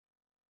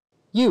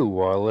You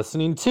are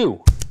listening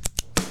to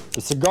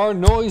the Cigar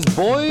Noise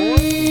Boys.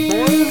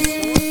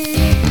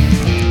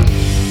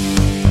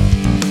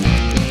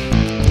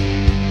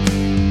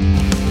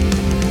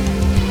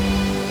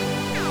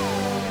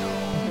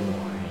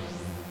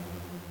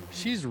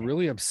 She's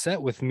really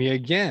upset with me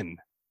again.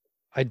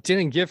 I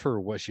didn't give her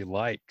what she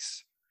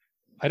likes.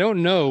 I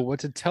don't know what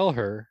to tell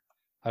her.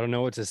 I don't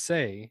know what to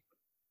say.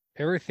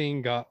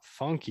 Everything got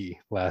funky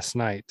last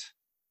night.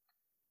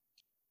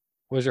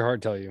 What does your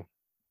heart tell you?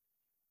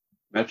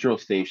 Metro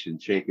Station,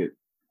 shake it.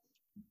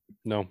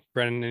 No.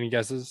 Brennan, any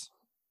guesses?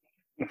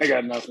 I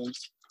got nothing.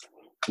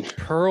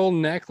 Pearl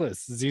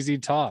necklace, ZZ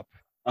Top.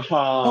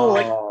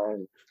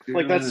 Oh,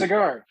 Like that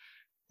cigar.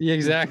 Yeah,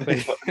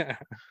 exactly.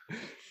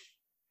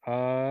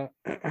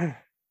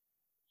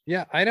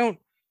 Yeah,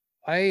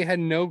 I had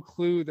no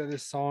clue that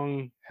this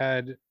song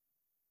had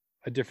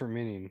a different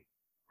meaning.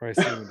 Or I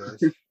assume it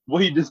does.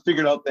 Well, you just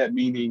figured out that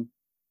meaning.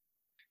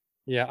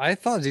 Yeah, I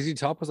thought ZZ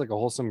Top was like a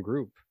wholesome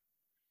group.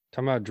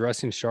 Talking about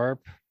dressing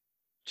sharp,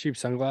 cheap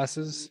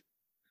sunglasses,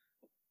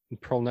 and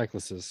pearl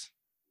necklaces.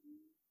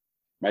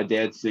 My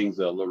dad sings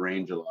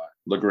LaGrange a lot.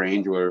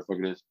 LaGrange, whatever the fuck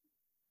it is.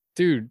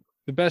 Dude,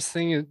 the best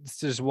thing is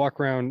to just walk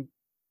around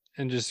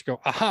and just go,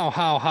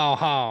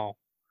 how.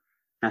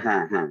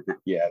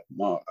 Yeah,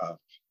 no.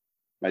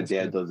 My That's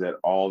dad good. does that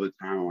all the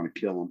time. I want to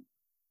kill him.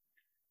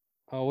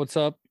 What's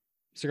up,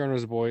 Cigar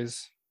Nose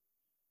Boys?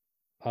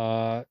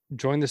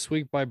 Joined this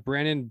week by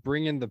Brandon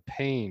Bringing the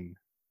Pain.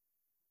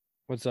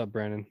 What's up,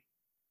 Brandon?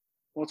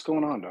 What's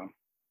going on, Dom?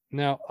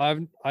 Now,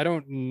 I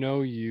don't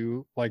know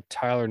you like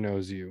Tyler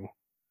knows you.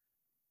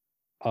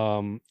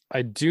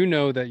 I do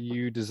know that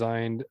you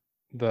designed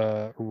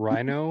the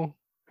Rhino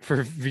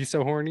for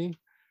Visa Horny.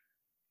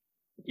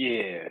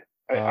 Yeah.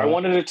 I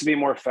wanted it to be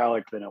more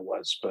phallic than it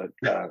was, but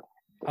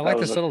I like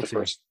the was subtlety.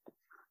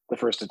 The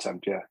first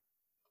attempt, yeah.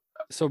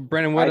 So,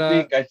 Brandon, what?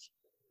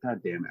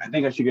 God damn it! I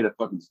think I should get a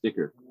fucking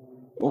sticker.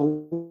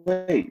 Oh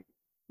wait,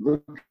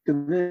 look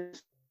at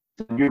this!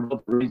 You're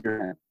about to raise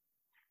your hand.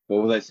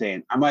 What was I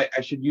saying?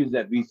 I should use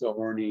that Visa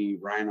Horny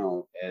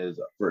Rhino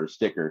for a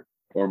sticker,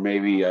 or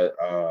maybe a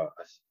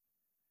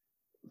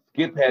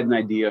Skip had an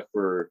idea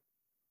for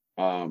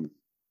a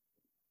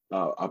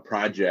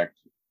project,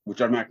 which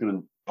I'm not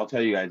gonna. I'll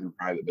tell you guys in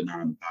private, but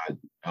not on the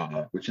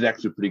pod. Which is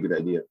actually a pretty good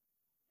idea.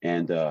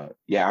 And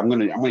yeah, I'm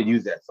gonna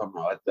use that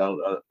somehow.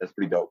 That's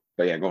pretty dope.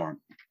 But yeah, go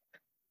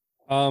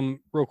on.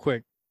 Real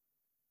quick,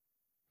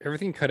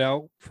 everything cut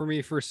out for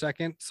me for a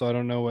second, so I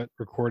don't know what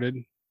recorded.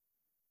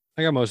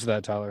 I got most of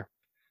that, Tyler.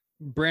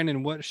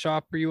 Brandon, what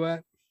shop are you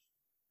at?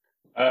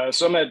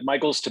 So I'm at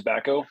Michael's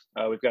Tobacco.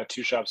 We've got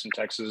two shops in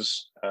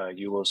Texas,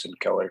 Eulos and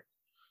Keller,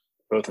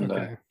 both in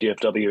the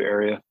DFW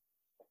area.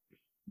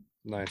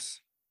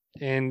 Nice.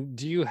 And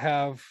do you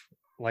have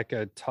like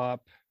a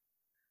top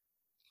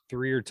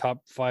 3 or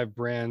top 5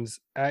 brands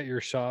at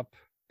your shop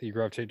that you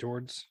gravitate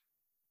towards?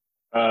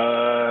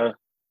 I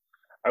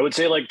would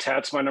say like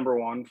Tat's my number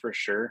 1 for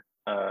sure.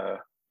 And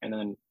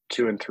then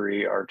 2 and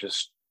 3 are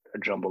just a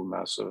jumbled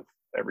mess of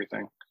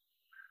everything.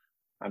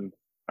 I'm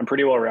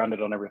pretty well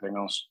rounded on everything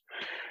else.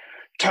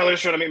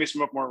 Tyler's trying to make me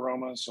smoke more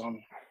aroma, so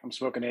I'm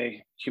smoking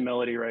a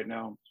humility right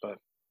now. But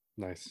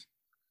nice.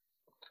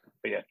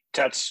 But yeah,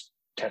 Tat's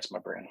my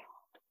brand.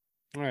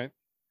 All right.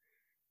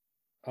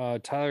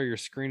 Tyler, your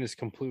screen is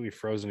completely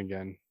frozen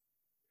again.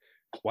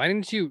 Why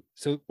didn't you?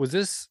 So was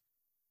this?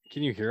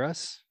 Can you hear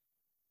us?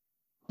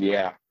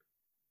 Yeah.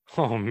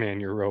 Oh man,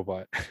 you're a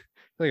robot.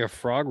 Like a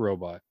frog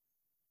robot.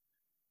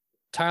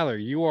 Tyler,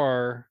 you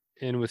are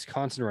in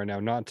Wisconsin right now,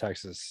 not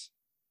Texas.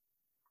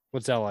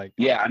 What's that like?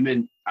 Yeah, I'm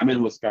in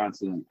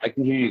Wisconsin. I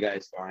can hear you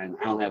guys fine.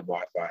 I don't have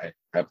Wi-Fi.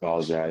 I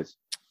apologize.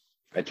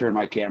 I turned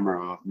my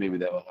camera off. Maybe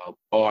that will help.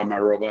 Oh, I'm a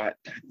robot.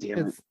 God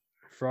damn it.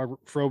 Frog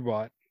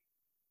robot.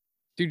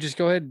 Dude, just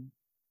go ahead.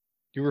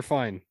 You were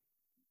fine.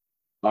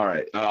 All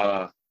right.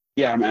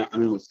 Yeah, I'm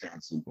in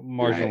Wisconsin.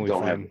 Marginally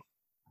fine.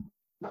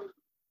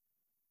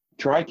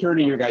 Try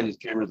turning your guys'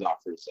 cameras off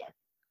for a sec.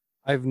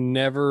 I've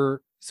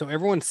never. So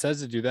everyone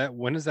says to do that.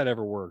 When has that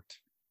ever worked?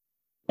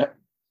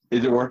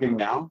 Is it working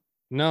now?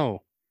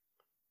 No.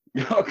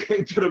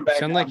 Okay, put them back.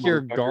 Sound like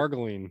you're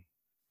gargling.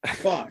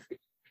 Fuck.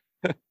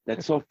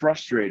 That's so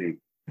frustrating.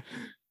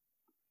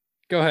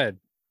 Go ahead.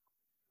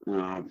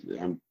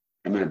 I'm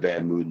in a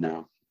bad mood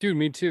now. Dude,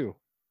 me too.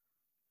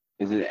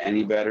 Is it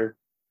any better?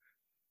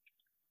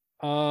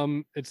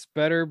 It's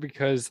better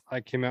because I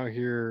came out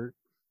here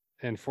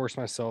and forced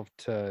myself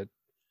to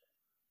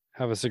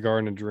have a cigar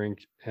and a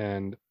drink,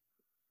 and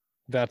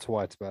that's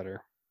why it's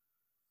better.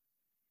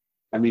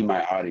 I mean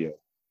my audio.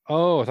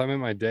 Oh, I thought I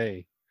meant my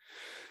day.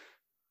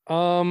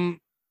 No,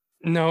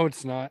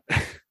 it's not.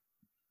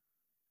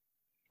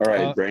 All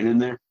right, Brandon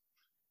there?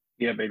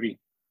 Yeah, baby.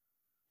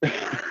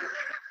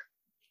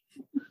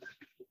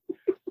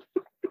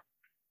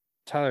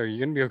 Tyler, you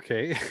gonna be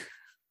okay?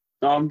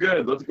 No, I'm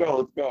good. Let's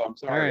go. I'm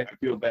sorry. Right. I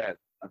feel bad.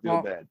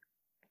 Bad.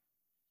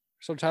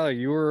 So Tyler,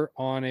 you were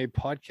on a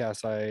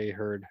podcast I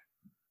heard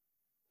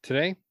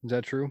today. Is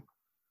that true?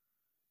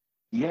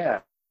 Yeah.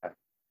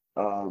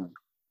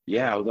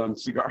 Yeah, I was on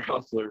Cigar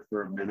Hustler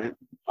for a minute.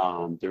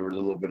 There was a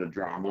little bit of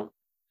drama.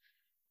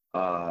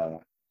 Uh,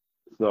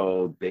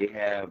 so they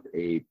have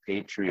a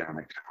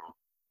Patreon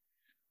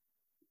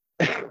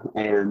account,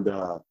 and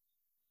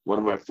one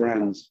of my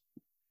friends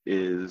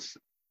is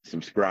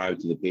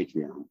subscribed to the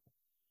Patreon,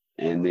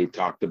 and they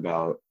talked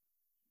about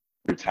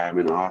their time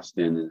in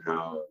Austin and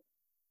how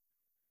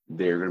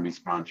they're going to be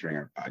sponsoring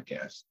our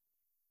podcast.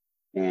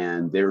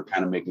 And they were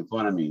kind of making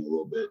fun of me a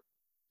little bit.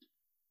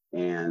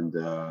 And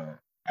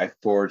I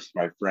forced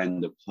my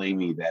friend to play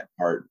me that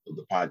part of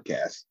the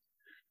podcast.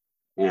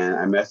 And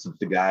I messed with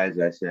the guys.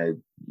 I said,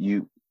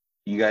 you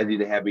guys need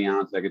to have me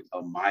on so I could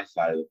tell my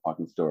side of the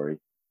fucking story.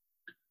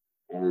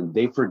 And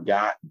they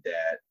forgot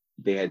that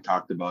they had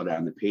talked about it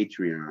on the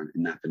Patreon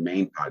and not the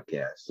main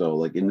podcast. So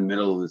like in the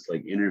middle of this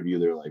like interview,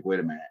 they're like, wait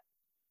a minute,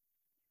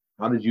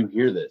 how did you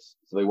hear this?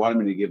 So they wanted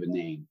me to give a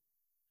name.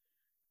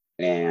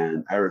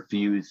 And I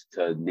refused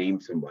to name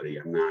somebody.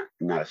 I'm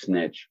not a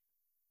snitch.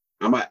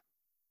 I'm an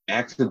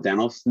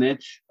accidental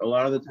snitch a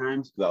lot of the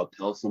times because I'll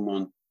tell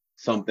someone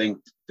something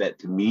that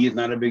to me is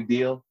not a big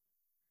deal,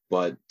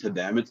 but to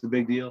them it's a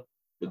big deal.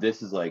 But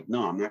this is like,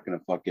 no, I'm not gonna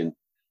fucking,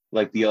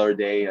 like the other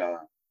day,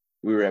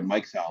 we were at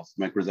Mike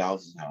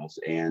Rosales' house,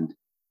 and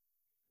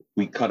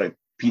we cut a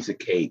piece of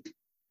cake.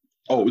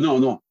 Oh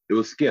no, it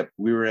was Skip.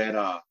 We were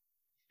at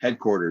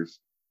headquarters,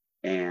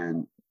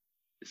 and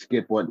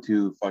Skip went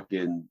to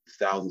fucking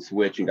Styles and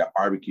Switch and got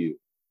barbecue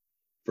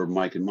for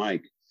Mike and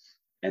Mike.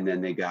 And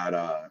then they got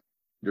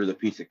there's a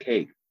piece of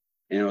cake.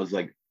 And it was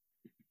like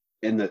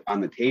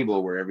on the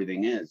table where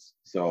everything is.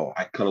 So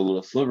I cut a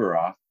little sliver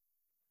off.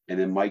 And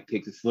then Mike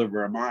takes a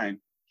sliver of mine.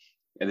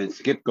 And then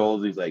Skip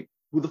goes, he's like,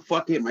 who the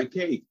fuck ate my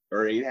cake?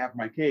 Or ate half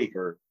my cake?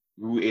 Or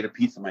who ate a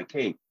piece of my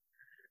cake?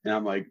 And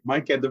I'm like,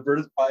 Mike had the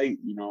first bite,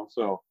 you know.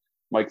 So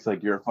Mike's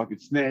like, you're a fucking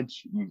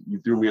snitch. You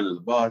threw me under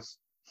the bus.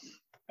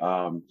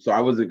 So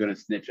I wasn't going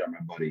to snitch on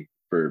my buddy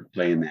for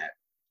playing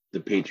the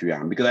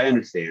Patreon, because I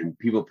understand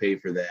people pay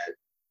for that.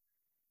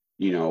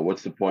 You know,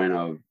 what's the point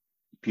of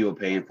people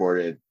paying for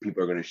it if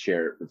people are going to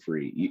share it for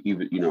free?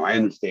 I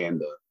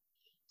understand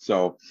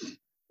so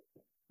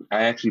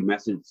I actually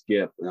messaged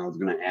Skip, and I was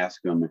going to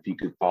ask him if he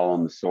could fall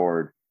on the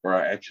sword,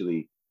 or Skip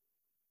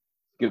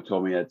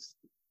told me that's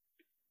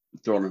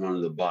throwing him under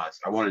the bus.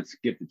 I wanted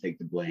Skip to take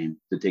the blame,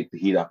 to take the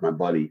heat off my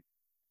buddy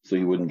so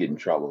he wouldn't get in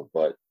trouble.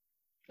 But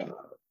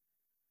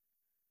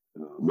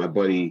my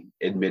buddy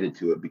admitted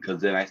to it,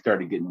 because then I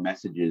started getting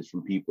messages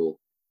from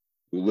people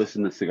who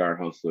listen to Cigar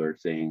Hustler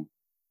saying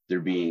they're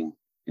being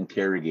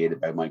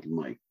interrogated by Mike and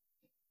Mike.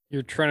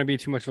 You're trying to be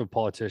too much of a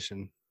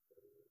politician.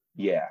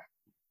 Yeah.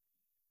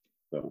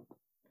 So,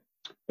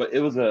 but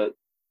you'll have to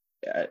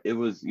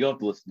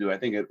listen to it. I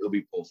think it'll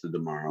be posted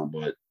tomorrow,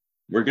 but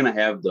we're going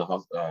to have the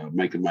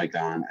Mike and Mike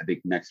on, I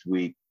think next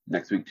week,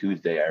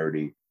 Tuesday. I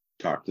already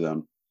talked to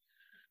them.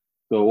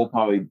 So we'll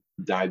probably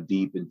dive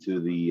deep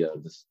into the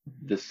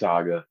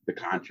saga, the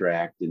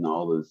contract, and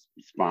all this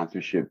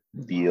sponsorship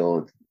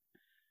deal.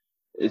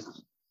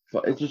 It's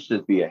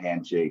just be a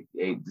handshake.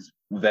 Hey, just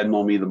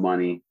Venmo me the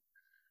money.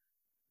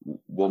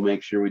 We'll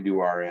make sure we do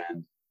our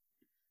end.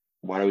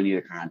 Why do we need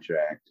a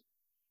contract?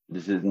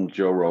 This isn't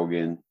Joe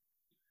Rogan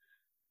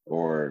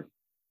or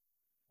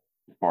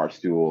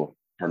Barstool.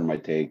 Pardon my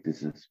take.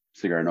 This is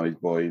Cigar Noise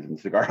Boys and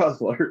Cigar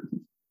Hustler.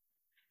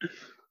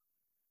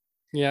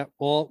 Yeah,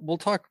 well, we'll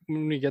talk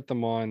when we get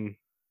them on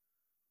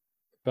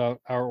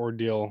about our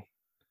ordeal,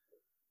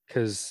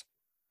 because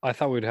I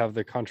thought we'd have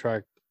the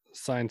contract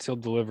signed,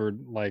 sealed,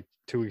 delivered like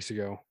 2 weeks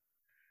ago,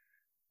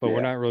 but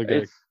we're not really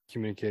good at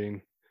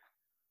communicating.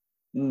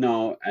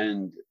 No,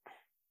 and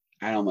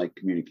I don't like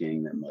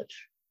communicating that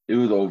much. It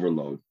was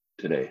overload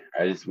today.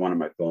 I just wanted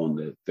my phone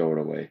to throw it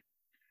away.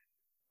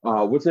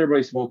 What's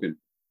everybody smoking?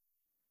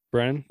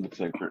 Brennan? Looks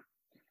like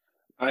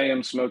I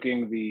am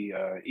smoking the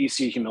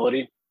EC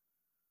Humility.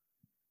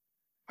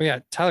 Oh yeah,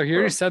 Tyler, you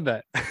already said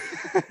that.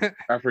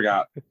 I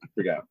forgot.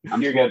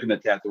 I'm You're smoking the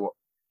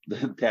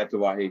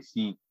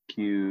Tatuaje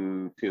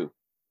CQ2.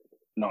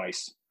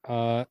 Nice.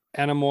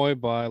 Anamoy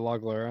by La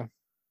Galera.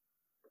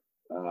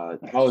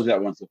 How is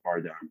that one so far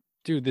down?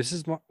 Dude, this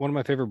is one of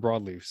my favorite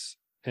broadleafs,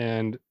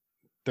 and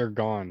they're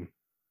gone.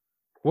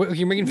 What,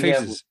 you're making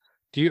faces?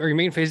 Are you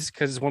making faces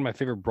because it's one of my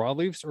favorite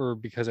broadleafs, or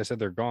because I said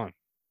they're gone?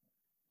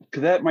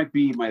 Because that might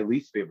be my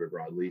least favorite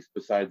broadleaf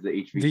besides the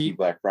HVC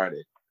Black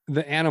Friday.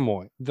 The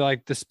Anamoy,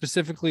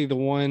 specifically the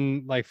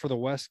one like for the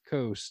West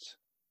Coast.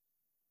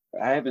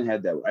 I haven't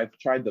had that. I've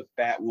tried the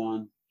fat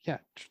one. Yeah,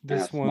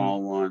 this one.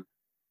 Small one.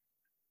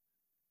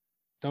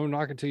 Don't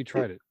knock it until you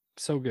tried it.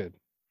 So good.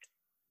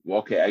 Well,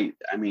 okay.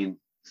 I mean,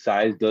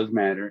 size does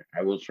matter.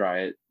 I will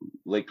try it.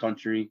 Lake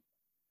Country,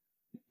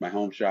 my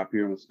home shop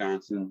here in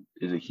Wisconsin,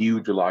 is a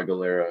huge La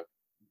Galera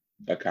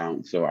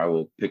account, so I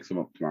will pick some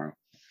up tomorrow.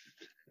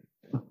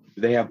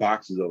 They have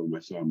boxes of them. I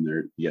saw them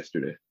there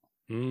yesterday.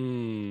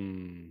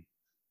 Good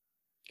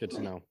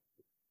to know.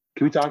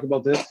 Can we talk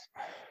about this?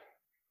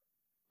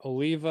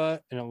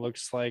 Oliva, and it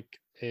looks like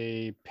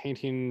a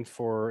painting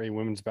for a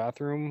women's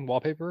bathroom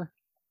wallpaper.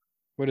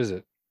 What is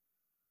it?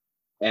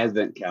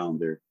 Advent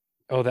calendar.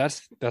 Oh,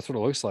 that's what it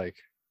looks like.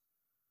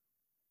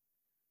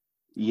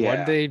 Yeah. Why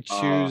did they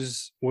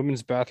choose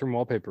women's bathroom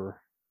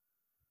wallpaper?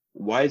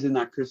 Why is it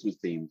not Christmas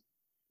themed?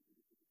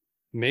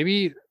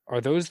 Maybe are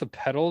those the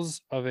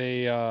petals of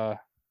a what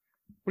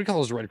do you call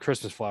those red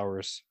Christmas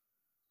flowers?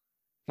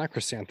 Not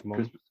chrysanthemum.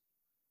 Christmas.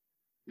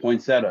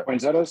 Poinsettia.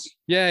 Poinsettias?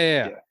 Yeah.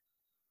 Yeah.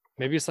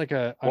 Maybe it's like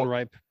a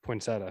unripe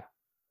poinsettia.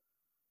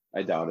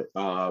 I doubt it.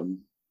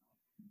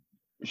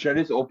 Should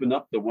I just open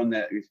up the one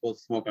that you're supposed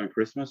to smoke on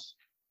Christmas?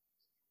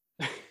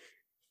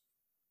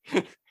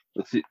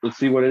 Let's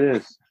see what it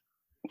is.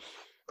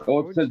 Oh,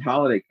 it says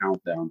holiday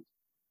countdown.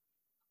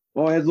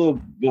 Oh, it has a little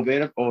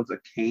Boveda. Oh, it's a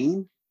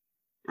cane.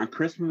 On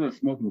Christmas, they're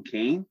smoking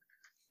cane.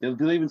 Do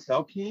they even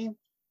sell cane?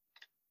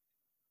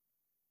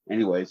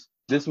 Anyways,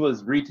 this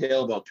was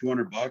retail about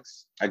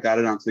 $200. I got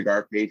it on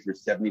Cigar Page for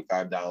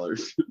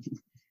 $75.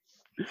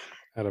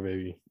 Had a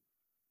baby.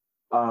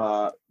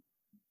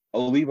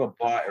 Oliva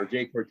bought, or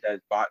Jay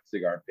Cortez bought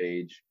Cigar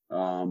Page,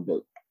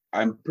 but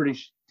I'm pretty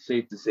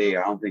safe to say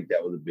I don't think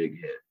that was a big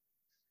hit.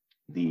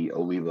 The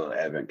Oliva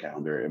Advent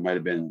Calendar. It might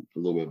have been a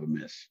little bit of a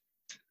miss.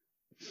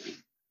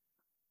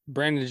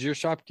 Brandon, did your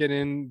shop get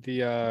in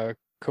the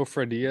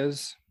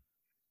Cofradias?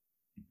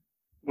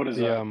 What is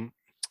that?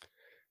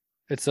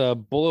 It's a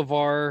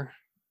Boulevard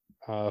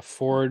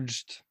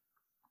forged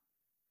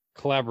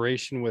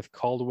collaboration with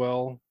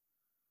Caldwell,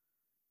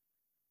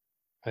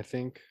 I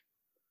think.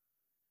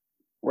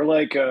 We're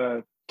like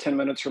 10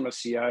 minutes from a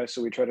CI,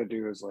 so we try to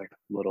do as like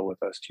little with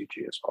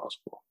STG as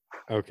possible.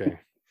 Okay.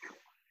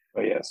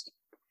 But yes.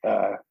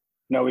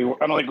 No,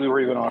 I don't think we were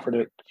even offered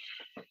it.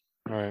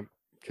 All right.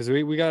 Because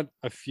we got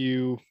a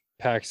few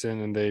packs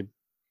in and they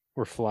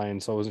were flying,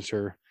 so I wasn't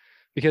sure.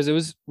 Because it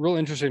was real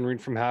interesting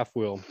reading from Half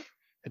Wheel.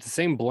 It's the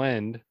same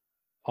blend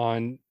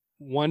on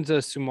one's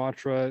a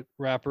Sumatra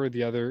wrapper,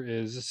 the other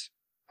is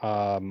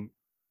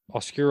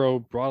Oscuro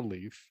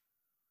broadleaf.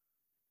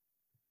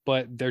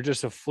 But they're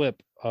just a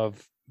flip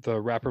of the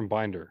wrapper and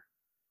binder.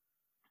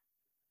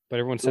 But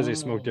everyone says they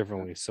smoke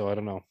differently, so I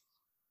don't know.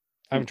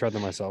 I haven't tried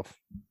them myself.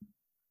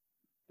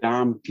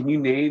 Can you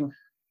name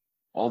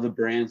all the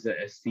brands that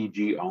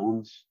STG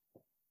owns?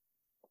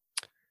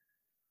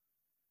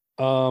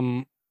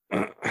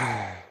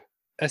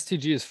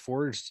 STG is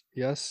forged,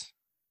 yes.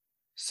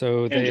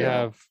 So they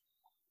have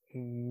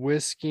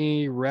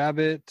Whiskey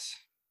Rabbit.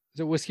 Is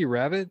it Whiskey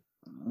Rabbit?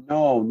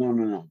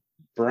 No.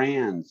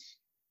 Brands.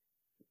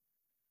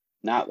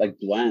 Not like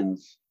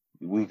blends.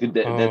 We could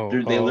they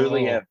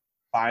literally have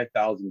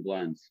 5,000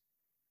 blends.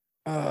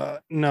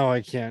 No,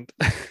 I can't.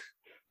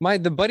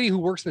 The buddy who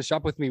works in the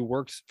shop with me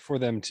works for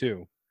them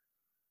too.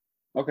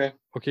 Okay,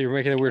 you're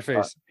making a weird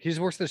face. He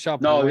just works in the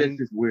shop. No, it's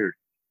just weird.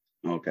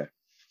 Okay.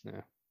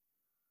 Yeah.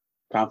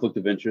 Conflict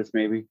of interest,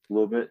 maybe a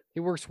little bit.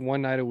 He works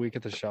one night a week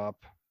at the shop.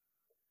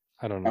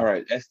 I don't know. All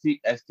right,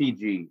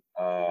 STG.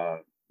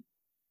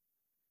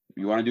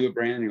 You want to do it,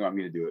 Brandon? Or you want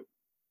me to do it?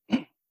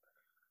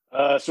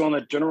 So on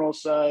the general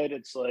side,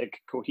 it's like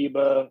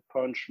Cohiba,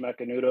 Punch,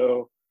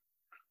 Macanudo,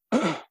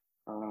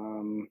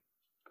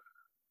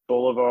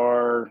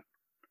 Bolivar,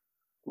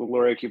 La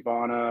Gloria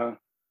Cubana,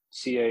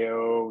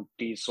 CAO,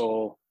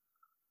 Diesel.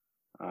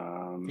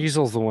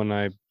 Diesel's the one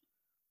I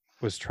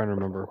was trying to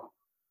remember.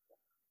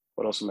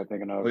 What else am I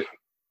thinking of?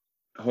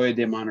 Hoya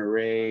de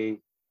Monterrey.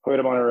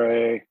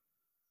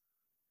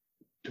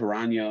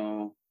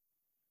 Tarano.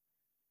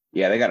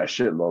 Yeah, they got a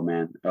shitload,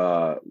 man.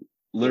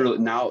 Literally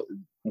now,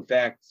 in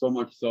fact, so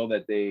much so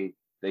that they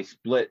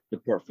split the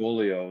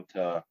portfolio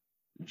to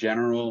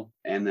General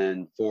and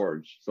then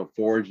Forge. So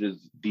Forge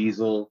is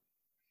Diesel,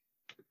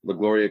 La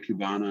Gloria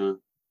Cubana,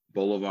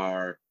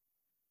 Bolivar.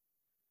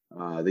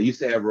 They used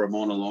to have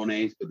Ramon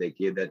Alones, but they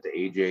gave that to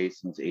AJ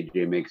since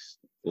AJ makes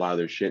a lot of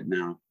their shit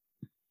now.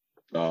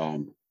 I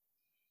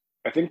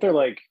think they're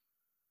like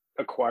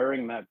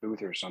acquiring Matt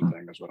Booth or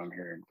something is what I'm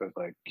hearing. But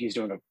like he's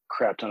doing a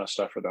crap ton of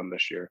stuff for them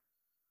this year.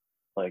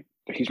 Like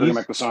he's bringing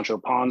back the Sancho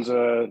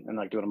Panza and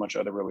like doing a bunch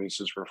of other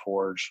releases for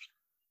Forged.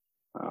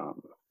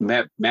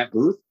 Matt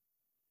Booth?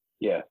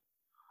 Yeah.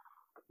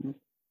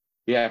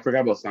 Yeah, I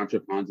forgot about Sancho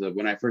Panza.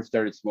 When I first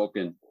started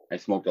smoking, I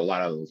smoked a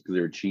lot of those because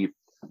they were cheap.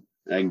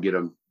 I can get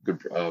them good,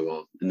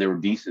 and they were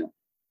decent.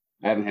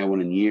 I haven't had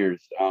one in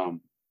years.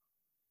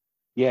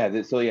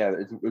 It's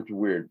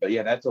weird, but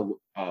yeah, that's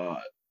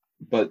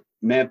but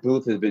Matt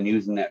Booth has been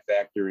using that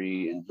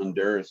factory in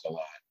Honduras a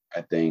lot,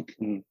 I think,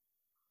 and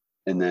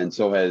then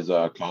so has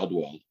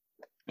Caldwell.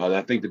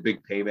 I think the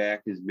big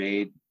payback is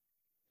made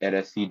at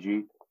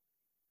SCG.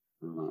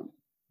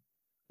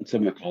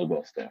 Some of the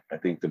Caldwell stuff. I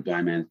think the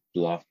Blind Man's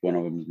Bluff, one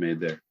of them is made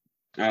there.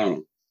 I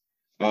don't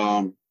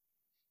know.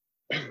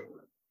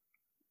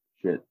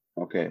 Shit.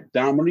 Okay.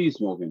 Don, what are you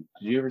smoking?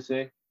 Did you ever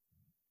say?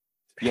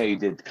 Yeah, you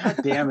did. God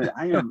damn it.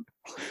 I am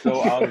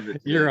so out of it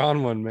today. You're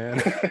on one,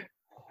 man.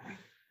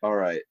 All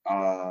right.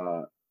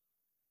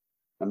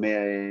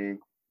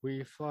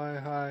 We fly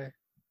high.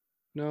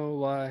 No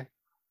lie.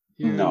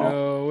 No.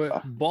 Know it.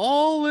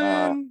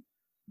 Ballin'.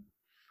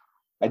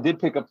 I did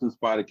pick up some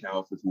Spotted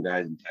Cow for some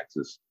guys in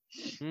Texas.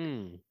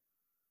 Do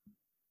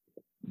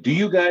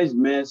you guys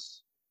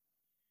miss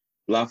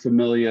La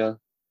Familia,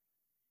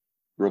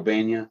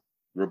 Robania.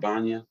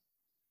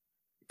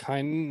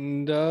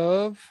 Kind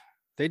of.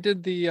 They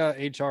did the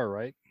HR,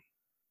 right?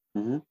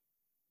 Mm-hmm.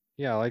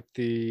 Yeah, I like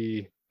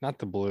not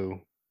the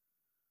blue.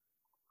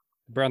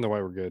 The brown and the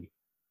white were good.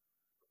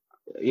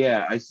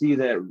 Yeah, I see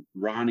that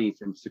Ronnie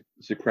from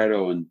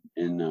Secreto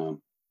in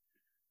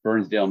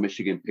Burnsdale,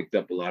 Michigan, picked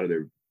up a lot of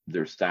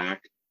their stock.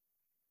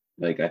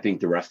 Like I think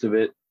the rest of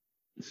it.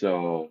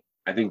 So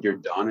I think they're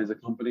done as a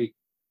company.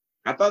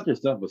 I thought their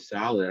stuff was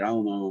solid. I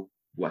don't know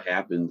what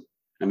happened.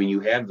 I mean,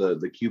 you have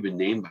the Cuban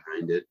name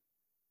behind it.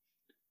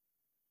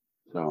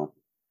 So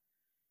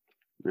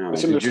I don't I know.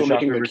 assume they're Did your still shop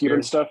making the ever Cuban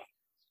carry? stuff.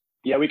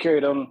 Yeah, we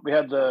carried them. We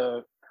had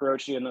the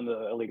Hirochi and then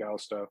the Illegal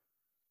stuff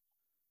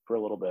for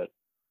a little bit.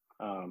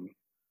 I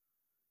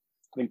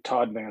think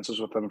Todd Vance was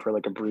with them for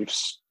like a brief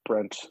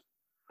sprint,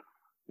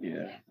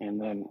 Yeah. and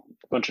then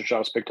a bunch of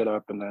shops picked it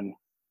up, and then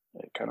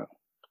it kind of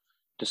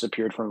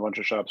disappeared from a bunch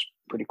of shops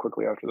pretty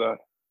quickly after that.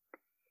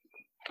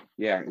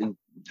 Yeah,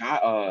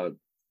 and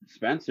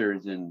Spencer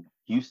is in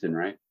Houston,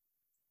 right?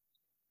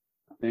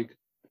 I think.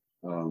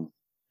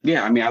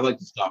 Yeah, I mean, I like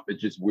the stuff.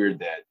 It's just weird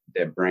that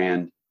that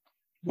brand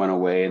went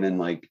away, and then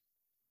like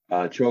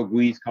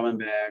Chogui's coming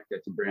back.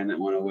 That's a brand that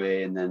went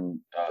away, and then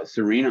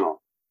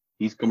Sereno,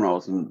 he's coming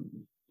out. And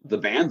the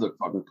Vans look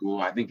fucking cool.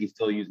 I think he's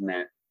still using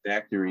that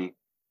factory,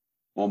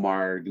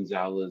 Omar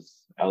Gonzalez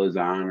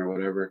Alizan or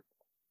whatever.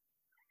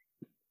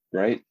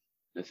 Right?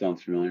 That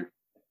sounds familiar.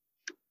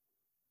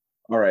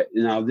 All right,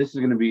 now this is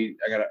gonna be.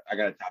 I got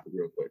a topic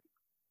real quick.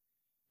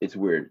 It's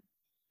weird.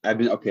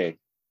 Okay.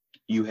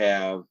 You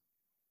have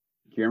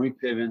Jeremy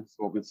Piven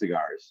smoking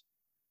cigars,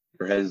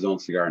 or has his own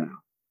cigar now.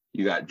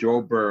 You got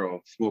Joe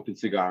Burrow smoking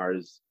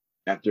cigars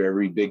after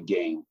every big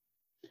game.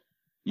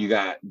 You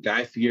got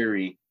Guy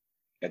Fieri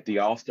at the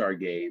All-Star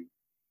game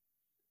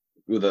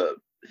with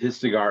his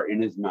cigar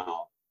in his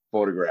mouth,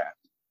 photographed.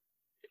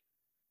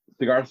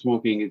 Cigar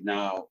smoking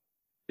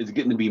is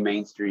getting to be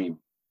mainstream.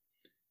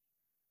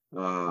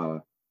 I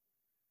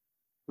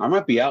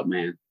might be out,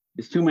 man.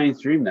 It's too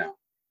mainstream now.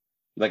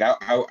 Like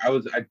I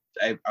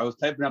was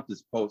typing up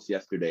this post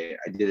yesterday.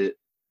 I did it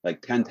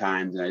like 10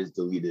 times and I just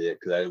deleted it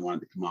because I didn't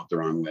want it to come out the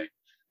wrong way.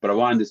 But I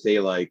wanted to say,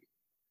 like,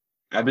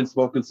 I've been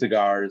smoking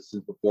cigars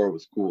since before it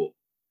was cool.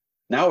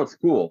 Now it's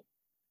cool.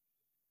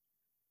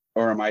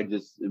 Or am I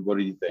just, what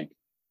do you think?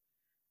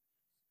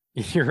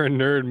 You're a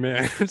nerd,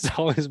 man. It's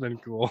always been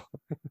cool.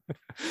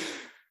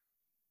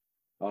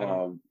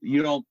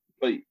 You don't,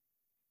 but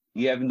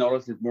you haven't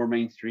noticed it's more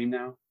mainstream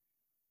now?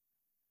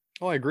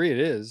 Oh, I agree it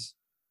is.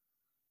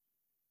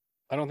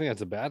 I don't think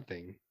that's a bad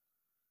thing.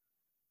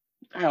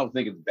 I don't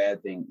think it's a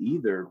bad thing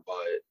either, but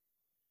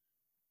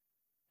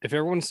If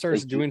everyone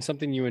starts Like, doing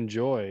something you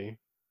enjoy,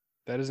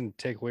 that doesn't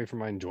take away from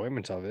my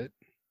enjoyment of it.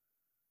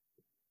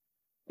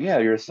 yeah,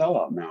 you're a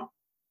sellout now.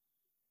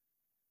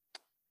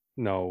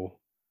 No.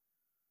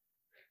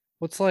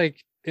 What's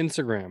like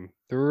Instagram?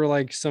 There were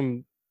like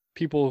some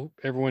people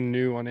everyone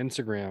knew on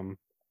Instagram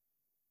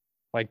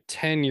like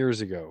 10 years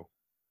ago.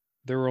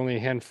 There were only a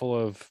handful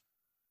of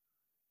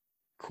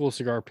cool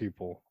cigar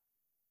people.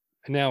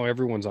 And now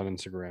everyone's on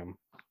Instagram.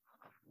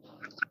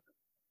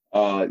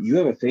 You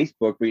have a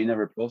Facebook, but you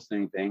never post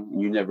anything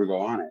and you never go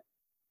on it.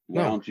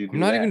 Why No, don't you do I'm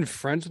not that? even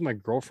friends with my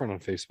girlfriend on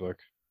Facebook.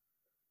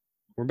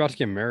 We're about to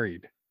get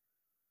married.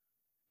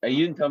 Hey,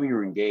 you didn't tell me you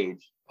were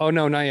engaged. Oh,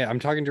 no, not yet. I'm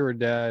talking to her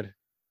dad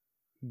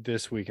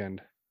this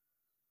weekend.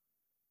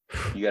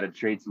 You got to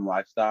trade some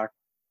livestock.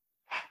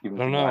 Give him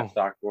I don't some know.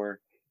 livestock for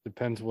her.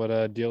 Depends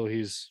what deal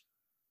he's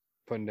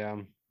putting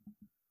down.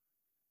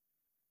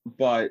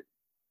 But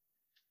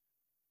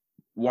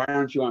why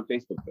aren't you on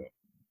Facebook though?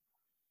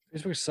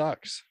 Facebook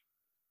sucks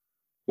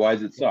Why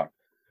does it suck?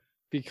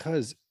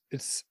 because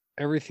it's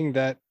everything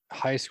that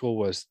high school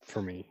was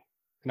for me.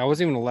 And I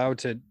wasn't even allowed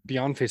to be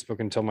on Facebook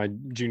until my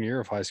junior year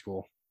of high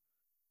school.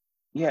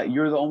 Yeah,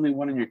 you're the only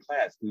one in your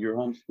class because you're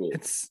homeschooled.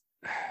 It's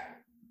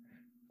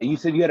And you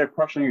said you had a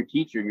crush on your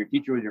teacher, and your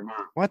teacher was your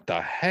mom. what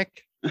the heck?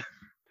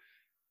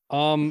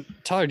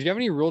 Tyler, do you have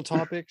any real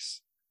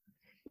topics?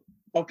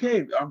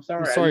 Okay, I'm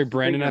sorry. I'm sorry, I was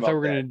Brandon. I thinking thought we were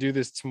about gonna that. do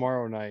this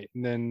tomorrow night,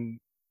 and then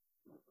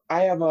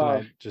I have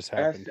tonight just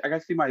I happened.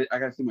 gotta see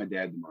my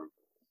dad tomorrow.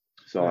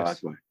 So Nice.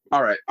 that's why.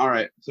 All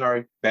right.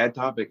 Sorry, bad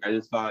topic. I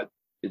just thought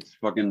it's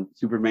fucking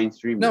super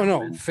mainstream. No, now, no,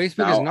 man. Facebook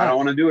Now, is I not. don't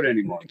want to do it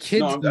anymore.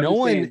 Kids, I'm no just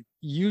one saying,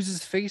 uses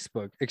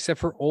Facebook except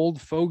for old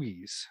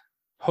fogies.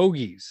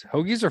 Hoagies.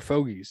 Hoagies are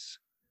fogies.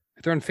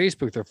 If they're on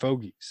Facebook, they're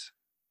fogies.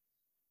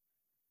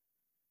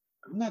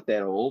 I'm not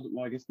that old.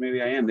 Well, I guess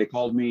maybe I am. They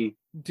called me.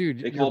 Dude,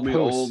 They your called me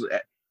posts- old.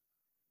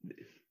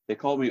 They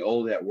called me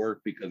old at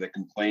work because I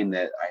complained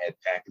that I had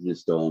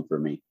packages stolen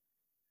from me.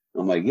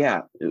 I'm like,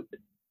 yeah,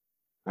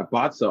 I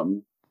bought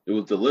something. It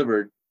was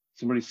delivered.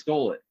 Somebody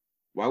stole it.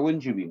 Why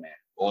wouldn't you be mad?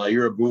 Well,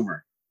 you're a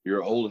boomer.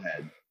 You're an old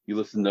head. You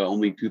listen to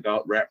only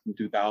 2000 rap from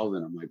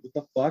 2000. I'm like, what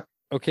the fuck?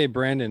 Okay,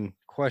 Brandon,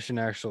 question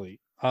actually.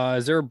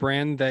 Is there a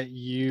brand that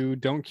you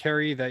don't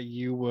carry that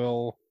you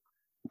will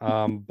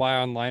buy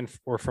online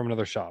or from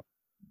another shop?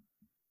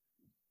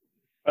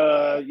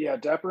 Yeah,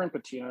 Dapper and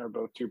Patina are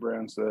both two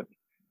brands that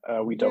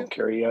We don't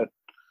carry yet.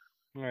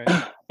 All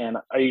right. And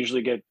I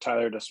usually get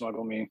Tyler to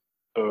smuggle me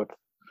both.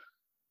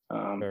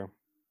 Fair.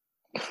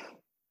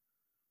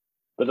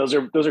 But those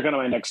are kind of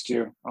my next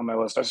two on my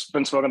list. I've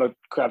been smoking a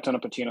crap ton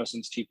of Patino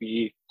since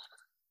TPE,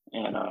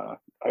 and I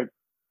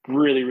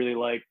really, really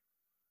like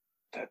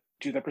that.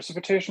 Dude, that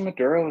Precipitation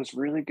Maduro is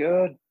really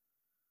good.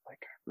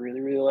 Like, I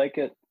really, really like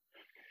it.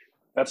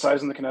 That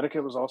size in the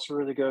Connecticut was also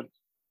really good.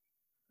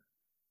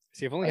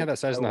 See, I've only had that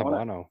size in the want it.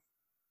 Habano.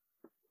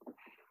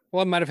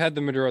 Well, I might have had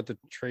the Maduro at the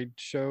trade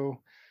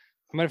show.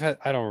 I might have had,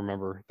 I don't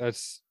remember. You're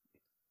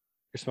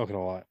smoking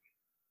a lot.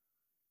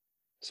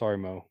 Sorry,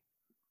 Mo.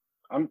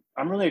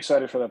 I'm really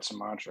excited for that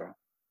Sumatra.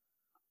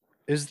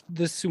 Is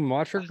the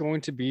Sumatra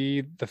going to be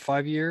the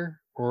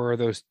 5-year, or are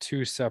those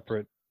two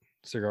separate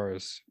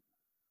cigars?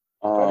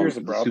 5 years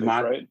of the broadleaf,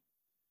 Sumatra- right?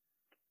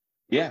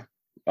 Yeah.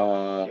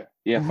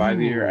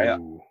 5-year.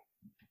 Ooh.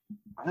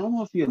 I don't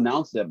know if he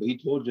announced that, but he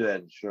told you that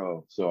at the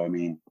show. So I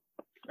mean,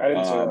 I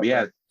didn't say that.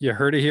 yeah, You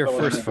heard it here Oh,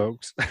 first, yeah.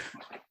 folks.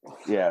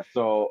 yeah.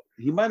 So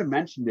he might have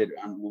mentioned it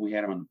when we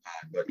had him on the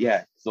pod, but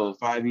yeah. So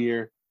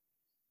 5-year,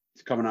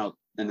 it's coming out,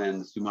 and then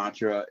the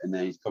Sumatra, and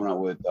then he's coming out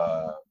with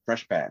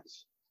fresh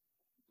packs.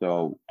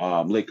 So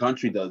Lake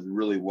Country does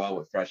really well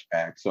with fresh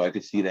packs, so I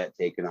could see that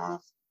taking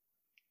off.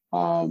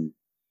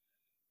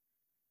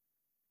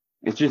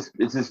 It's just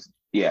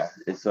yeah,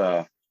 it's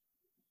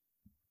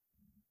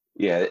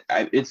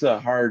it's a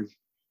hard.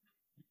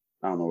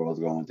 I don't know where I was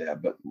going with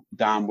that, but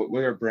Dom,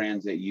 what are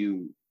brands that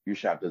your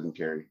shop doesn't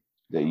carry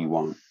that you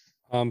want?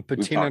 Patina and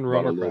talked about it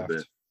a little Romacraft.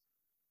 bit.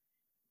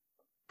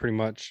 Pretty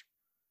much.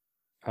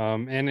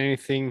 And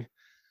anything,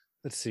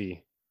 let's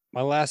see.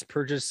 My last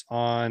purchase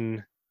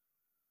on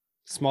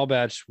small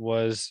batch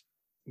was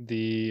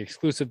the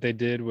exclusive they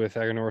did with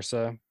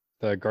Aganorsa,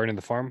 the Garden of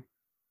the Farm.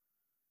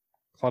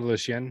 Claude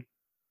Lucien.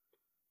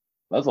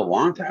 That's a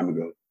long time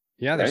ago.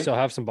 Yeah, they Right? still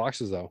have some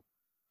boxes though.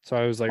 So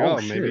I was like, Oh, oh,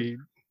 shit. maybe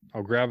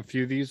I'll grab a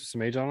few of these with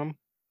some age on them.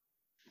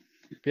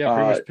 But yeah,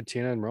 pretty much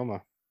Patina and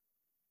Roma.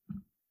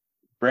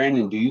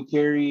 Brandon, do you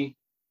carry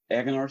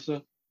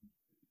Aganorsa?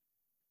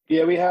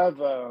 Yeah, we have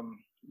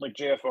like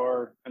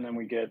JFR, and then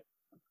we get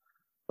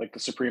like the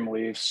Supreme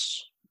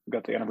Leafs. We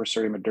got the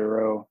Anniversary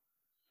Maduro,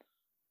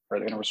 or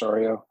the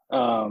Anniversario.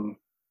 Trying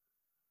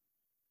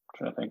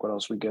to think what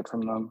else we get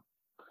from them.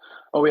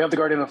 Oh, we have the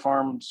Guardian of the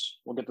Farms.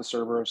 We'll get the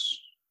Cerberus.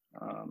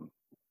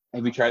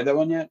 Have you tried that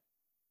one yet?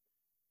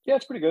 Yeah,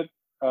 it's pretty good.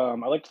 I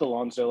liked the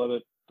Lonsdale of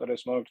it that I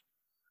smoked.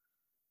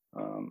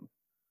 I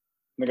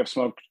think I've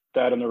smoked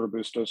that and the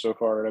Robusto so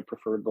far, and I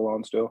preferred the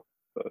Lonsdale,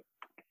 but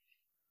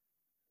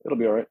it'll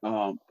be all right.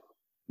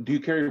 Do you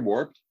carry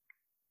Warped?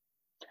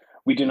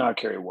 We do not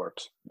carry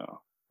Warped.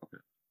 No.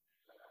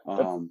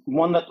 It's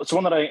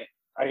one that I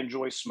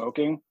enjoy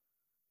smoking.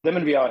 Them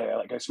and Viaje.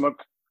 Like, I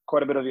smoke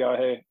quite a bit of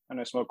Viaje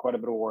and I smoke quite a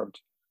bit of Warped,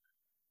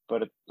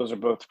 but those are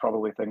both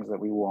probably things that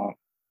we won't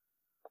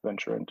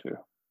venture into.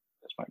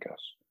 That's my guess.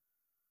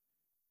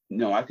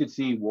 No, I could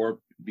see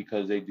Warped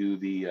because they do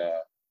the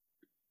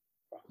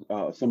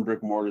some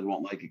brick and mortars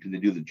won't like it because they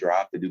do the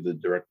drop, they do the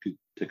direct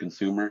to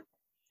consumer.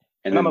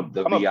 And I'm a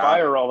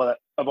buyer of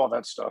all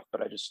that stuff,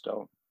 but I just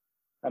don't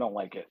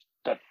like it.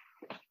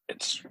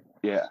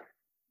 Yeah.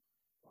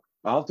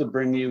 I'll have to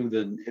bring you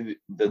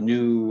the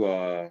new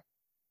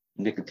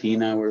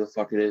Nicotina, where the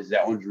fuck it is.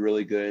 That one's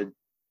really good.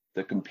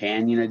 The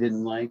Companion I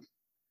didn't like.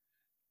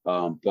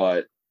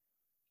 But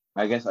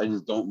I guess I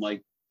just don't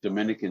like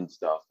Dominican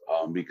stuff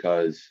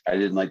because I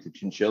didn't like the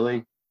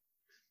Chinchilla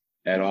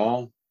at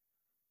all.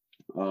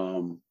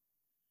 The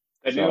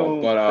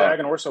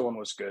Aganorsa one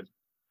was good.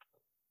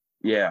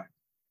 Yeah,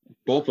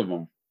 both of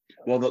them.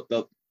 Well, but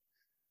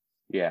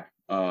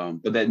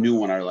that new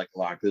one I like a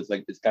lot because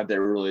it's got that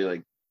really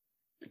like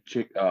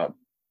thick and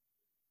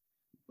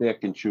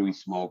chewy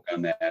smoke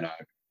on that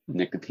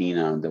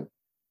Nicotina on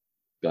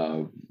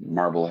the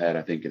Marblehead.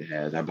 I think it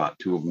has. I bought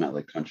 2 of them at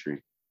Lake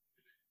Country.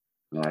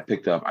 I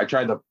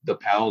tried the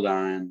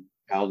Paladin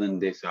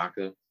de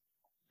Saka.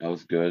 That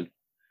was good.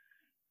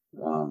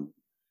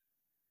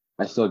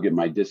 I still get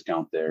my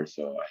discount there,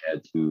 so I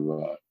had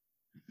to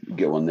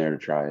get one there to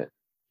try it.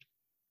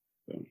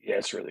 So. Yeah,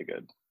 it's really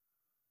good.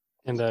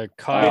 And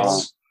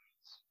Kyle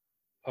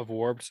of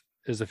Warped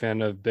is a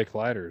fan of Bic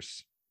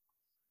lighters.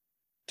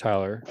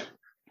 Tyler,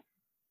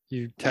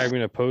 you tagged me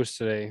in a post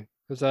today.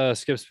 It was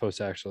Skip's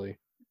post actually.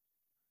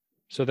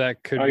 So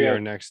that could be our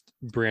next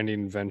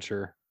branding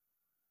venture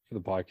for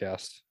the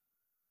podcast.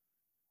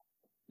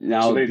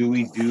 Now, so do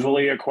we do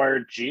fully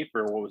acquired Jeep,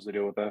 or what was the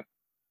deal with that?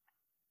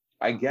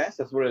 I guess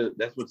that's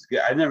what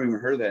Skip. I never even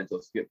heard that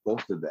until Skip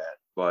posted that.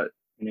 But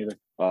Me neither.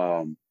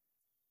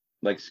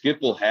 like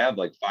Skip will have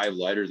like 5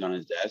 lighters on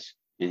his desk,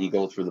 and he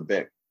goes for the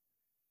Bic.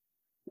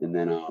 And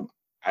then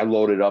I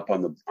loaded up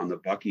on the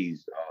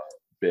Buc-ee's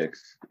Bics.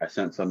 I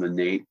sent some to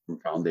Nate from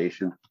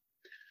Foundation.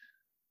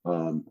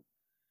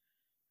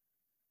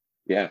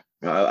 Yeah,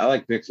 I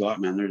like Bics a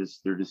lot, man. They're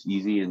just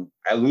easy, and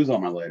I lose all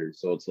my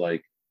lighters, so it's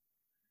like.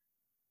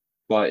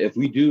 But if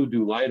we do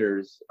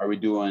lighters, are we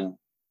doing?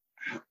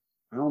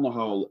 I don't know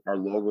how our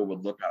logo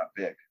would look on a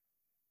Bic.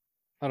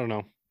 I don't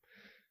know.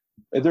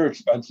 They're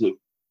expensive.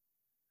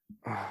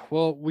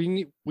 Well, we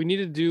need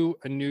to do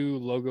a new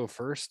logo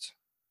first.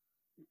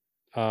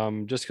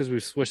 Just because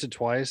we've switched it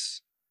twice.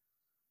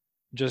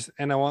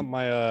 And I want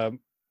my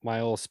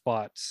little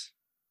spots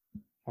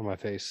on my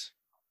face.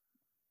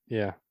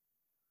 Yeah.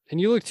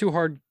 And you look too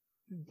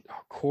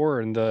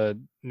hardcore in the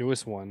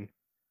newest one.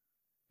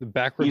 The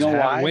backwards You know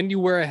hat. why? When do you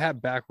wear a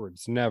hat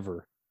backwards?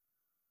 Never.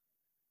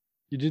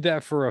 You did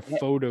that for a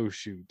photo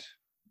shoot.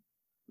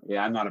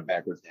 Yeah, I'm not a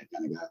backwards hat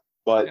kind of guy.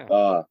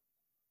 But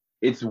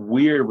it's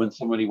weird when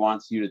somebody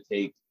wants you to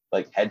take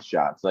like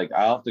headshots. Like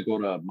I'll have to go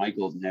to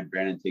Michael's and have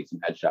Brandon take some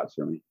headshots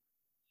for me.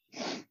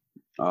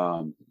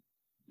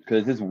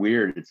 Because it's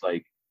weird. It's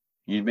like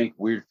you make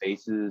weird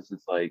faces.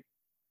 It's like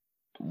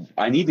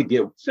I need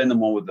to send them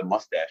one with the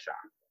mustache on.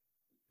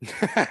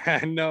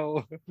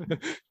 No,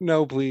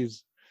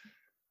 please.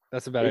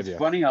 That's a bad idea.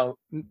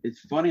 It's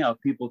funny how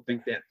people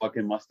think that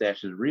fucking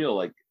mustache is real.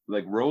 Like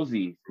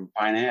Rosie from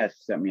Fine Ash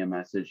sent me a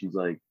message. She's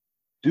like,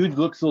 "Dude, you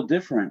look so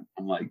different."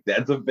 I'm like,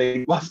 "That's a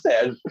fake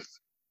mustache."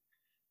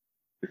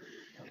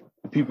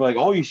 People are like,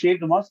 "Oh, you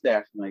shaved a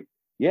mustache." I'm like,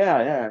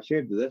 "Yeah, I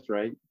shaved this,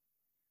 right?"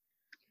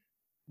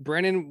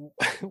 Brandon,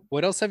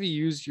 what else have you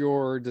used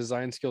your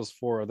design skills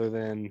for other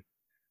than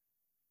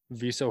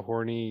Viso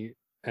Horny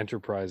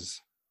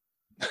Enterprise?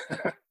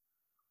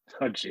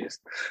 Oh jeez.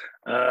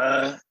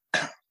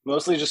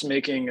 Mostly just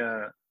making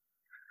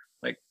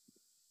like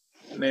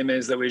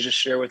memes that we just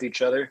share with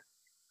each other.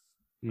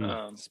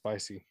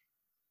 Spicy.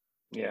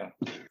 Yeah,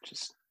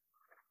 just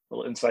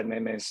little inside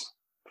memes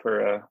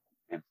for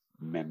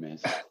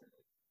memes.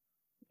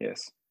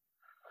 Yes.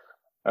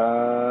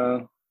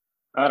 I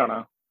don't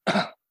know.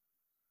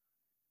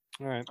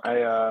 All right.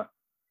 I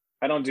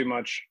don't do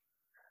much.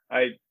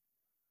 I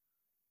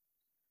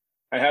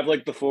have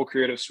like the full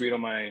creative suite on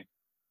my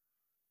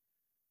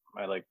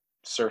like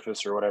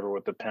Surface or whatever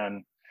with the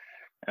pen,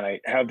 and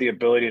I have the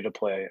ability to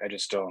play. I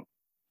just don't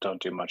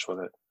do much with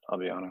it. I'll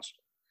be honest.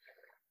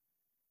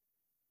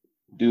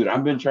 Dude,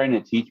 I've been trying to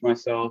teach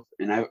myself,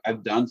 and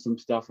I've done some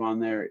stuff on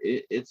there.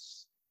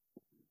 It's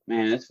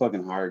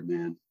fucking hard,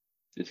 man.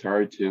 It's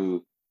hard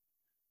to,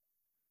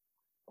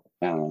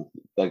 I don't know.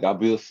 Like I'll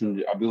be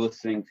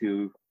listening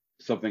to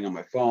something on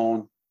my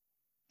phone,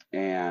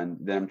 and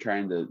then I'm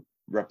trying to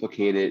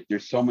replicate it.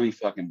 There's so many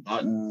fucking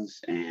buttons,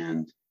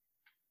 and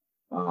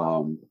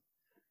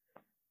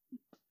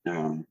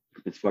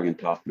it's fucking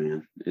tough,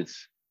 man.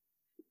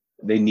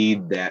 They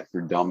need that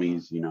for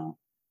dummies, you know.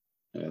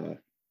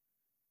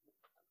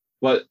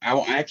 But I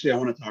want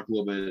to talk a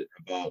little bit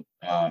about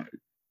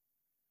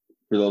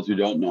for those who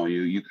don't know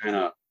you. You kind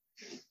of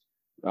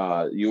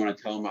you want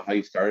to tell them about how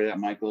you started at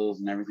Michael's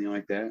and everything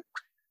like that?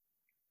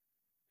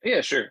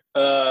 Yeah, sure.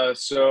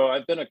 So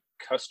I've been a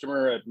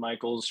customer at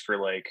Michael's for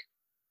like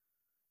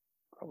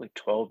probably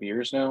 12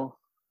 years now.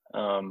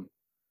 And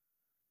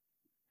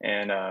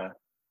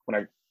when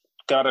I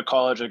got out of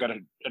college, I got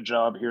a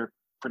job here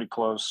pretty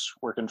close,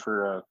 working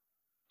for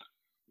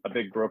a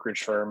big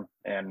brokerage firm.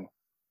 And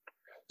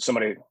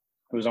somebody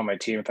who was on my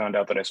team found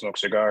out that I smoked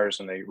cigars,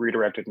 and they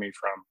redirected me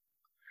from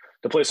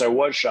the place I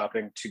was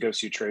shopping to go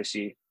see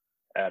Tracy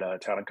at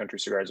Town and Country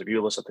Cigars of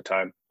Euless at the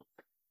time.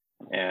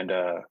 And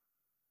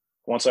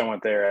once I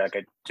went there, like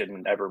I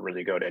didn't ever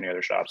really go to any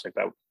other shops. Like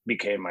that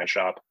became my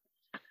shop.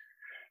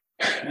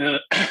 And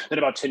then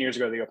about 10 years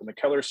ago, they opened the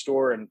Keller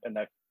store, and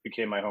that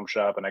became my home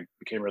shop. And I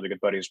became really good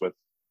buddies with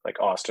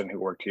like Austin, who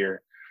worked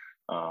here.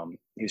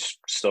 He's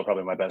still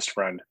probably my best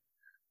friend.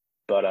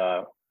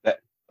 But that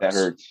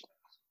hurts.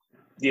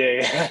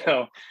 Yeah.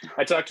 No.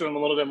 I talked to him a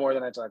little bit more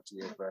than I talked to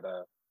you, but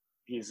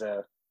he's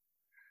a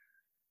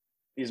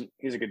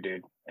good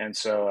dude. And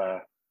so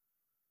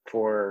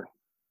for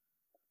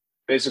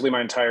basically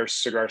my entire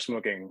cigar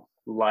smoking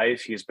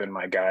life, he's been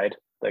my guide,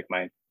 like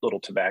my little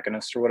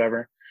tobacconist or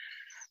whatever.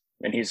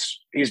 And he's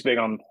big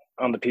on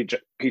the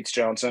Pete's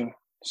Johnson.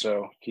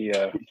 So he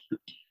taught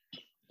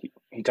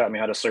me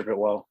how to slurp it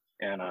well,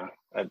 and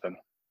I've been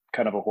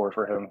kind of a whore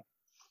for him.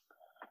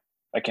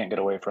 I can't get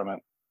away from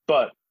it.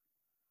 But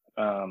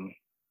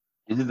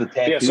is it the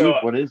tattoo? Yeah, so,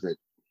 what is it?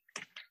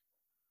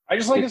 I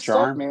just like his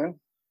charm, stuff, man.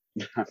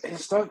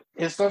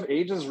 His stuff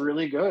ages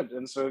really good,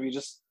 and so if you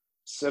just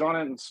sit on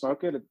it and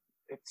smoke it,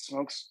 it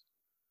smokes.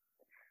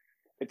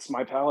 It's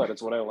my palate.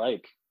 It's what I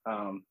like.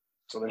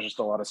 So there's just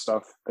a lot of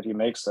stuff that he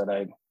makes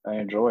that I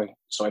enjoy.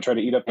 So I try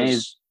to eat up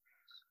his.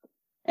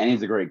 And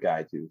he's a great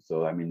guy too.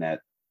 So I mean that.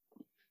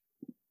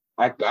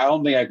 I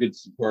don't think I could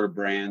support a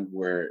brand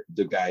where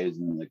the guy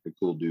isn't like a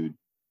cool dude.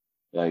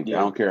 Like I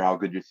don't care how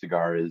good your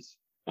cigar is.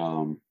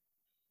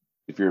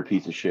 If you're a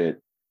piece of shit,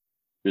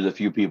 there's a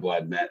few people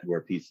I've met who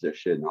are pieces of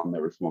shit, and I'll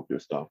never smoke their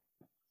stuff.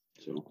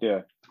 So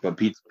yeah, but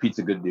Pete's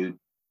a good dude.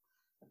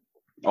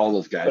 All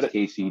those guys,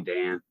 Casey,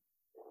 Dan.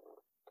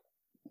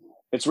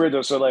 It's weird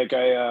though. So like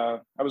I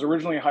was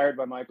originally hired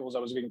by Michael's. I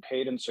was getting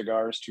paid in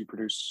cigars to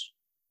produce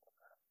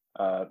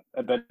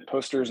event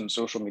posters and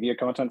social media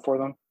content for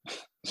them.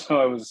 So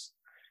I was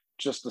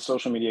just the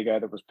social media guy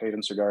that was paid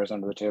in cigars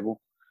under the table.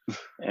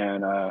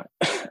 And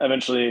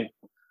eventually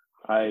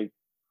I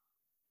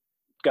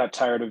got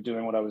tired of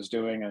doing what I was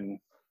doing and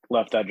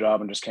left that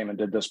job and just came and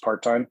did this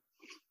part-time,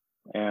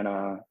 and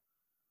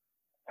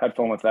had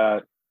fun with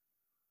that.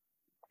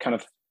 Kind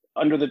of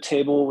under the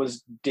table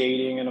was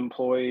dating an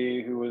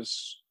employee who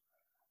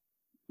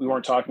we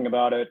weren't talking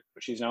about it,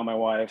 but she's now my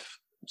wife.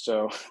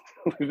 So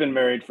we've been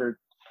married for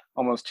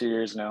almost 2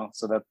 years now.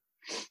 So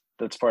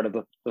that's part of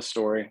the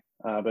story.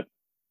 But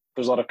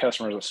there's a lot of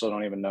customers that still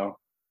don't even know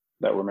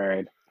that we're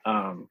married.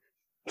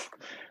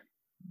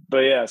 But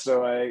yeah,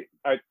 so I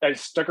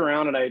stuck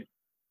around and I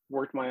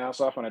worked my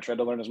ass off and I tried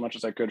to learn as much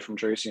as I could from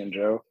Tracy and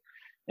Joe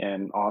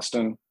and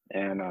Austin.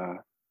 And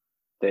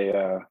they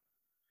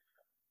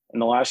in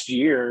the last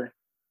year,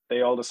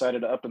 they all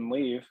decided to up and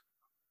leave.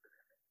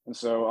 And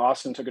so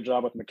Austin took a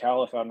job with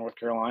McAuliffe out in North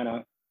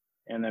Carolina.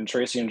 And then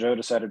Tracy and Joe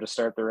decided to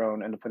start their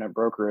own independent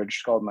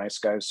brokerage called Nice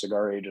Guys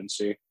Cigar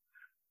Agency.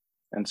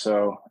 And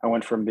so I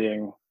went from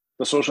being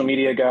the social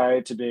media guy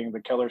to being the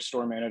Keller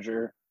store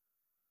manager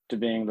to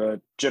being the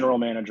general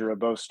manager of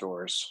both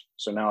stores.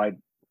 So now I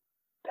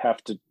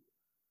have to,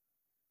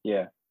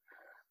 yeah.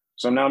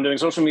 So now I'm doing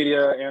social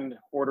media and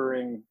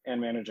ordering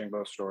and managing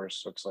both stores.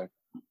 So it's like,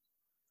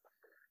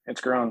 it's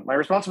grown. My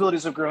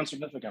responsibilities have grown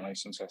significantly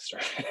since I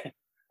started.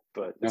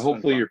 But now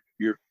hopefully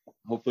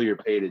you're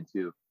paid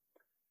too.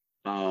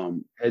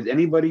 Has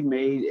anybody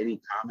made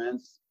any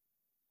comments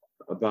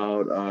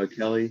about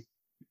Kelly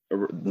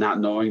not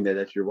knowing that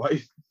that's your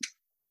wife?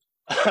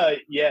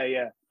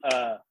 Yeah.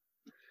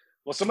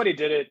 Well, somebody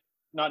did it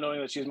not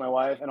knowing that she's my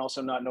wife, and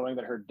also not knowing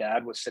that her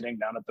dad was sitting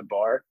down at the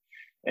bar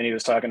and he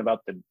was talking about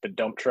the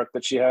dump truck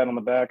that she had on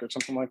the back or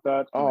something like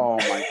that. Oh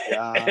my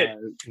God.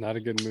 Not a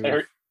good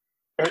move.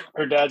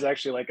 Her dad's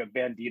actually like a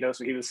Bandito,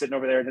 so he was sitting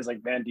over there in his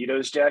like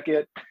Banditos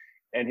jacket,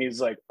 and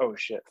he's like, "Oh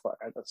shit, fuck,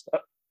 I messed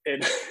up,"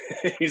 and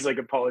he's like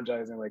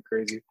apologizing like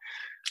crazy.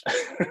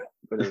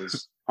 But it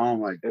was, oh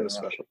my God, it was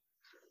special.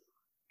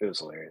 It was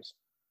hilarious.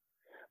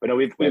 But no,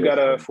 we've got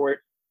a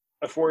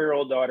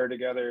 4-year-old daughter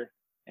together,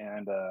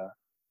 and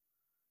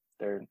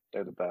they're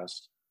the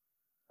best.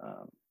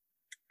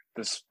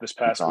 This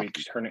past week,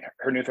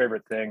 her new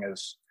favorite thing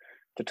is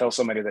to tell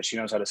somebody that she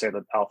knows how to say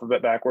the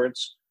alphabet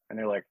backwards, and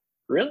they're like,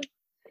 "Really?"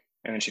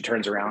 And then she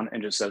turns around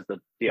and just says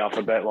the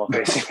alphabet while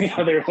facing the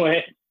other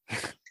way.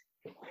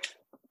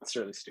 It's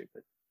really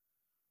stupid.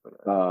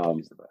 But,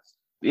 she's the best.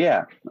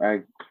 Yeah,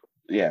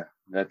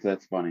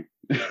 that's funny.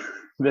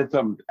 That's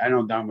I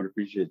know Dom would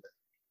appreciate that.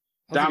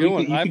 That's Dom,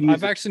 a good one.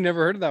 I've actually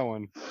never heard of that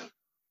one.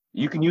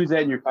 You can use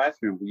that in your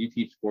classroom. You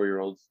teach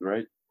 4-year-olds,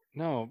 right?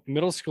 No,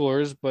 middle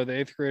schoolers, but the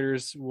 8th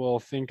graders will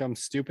think I'm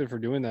stupid for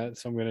doing that,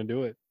 so I'm going to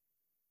do it.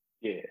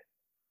 Yeah,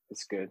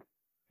 it's good.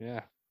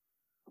 Yeah.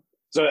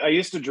 So I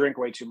used to drink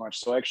way too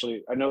much. So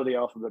actually, I know the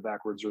alphabet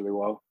backwards really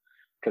well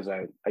because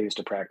I used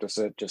to practice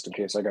it just in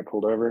case I got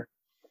pulled over.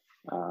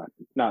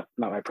 Not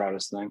my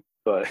proudest thing,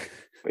 but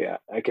yeah,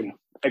 I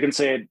can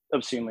say it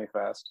obscenely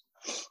fast.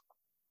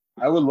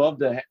 I would love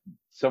to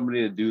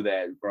somebody to do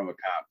that in front of a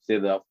cop, say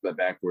the alphabet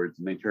backwards,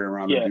 and they turn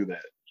around and do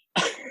that.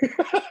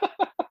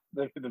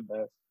 They're the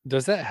best.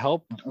 Does that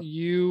help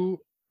you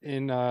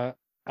in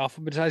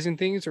alphabetizing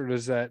things, or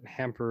does that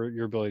hamper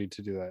your ability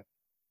to do that?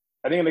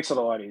 I think it makes it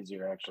a lot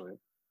easier, actually.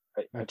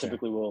 I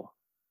typically will.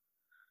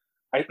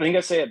 I think I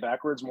say it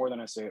backwards more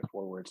than I say it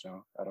forwards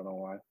now. I don't know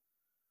why.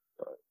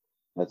 But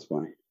that's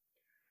funny.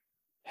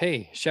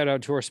 Hey, shout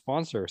out to our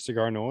sponsor,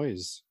 Cigar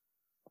Noise.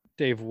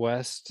 Dave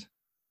West,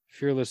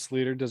 fearless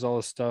leader, does all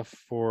the stuff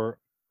for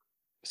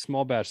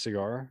Small Batch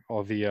Cigar,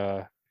 all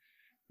the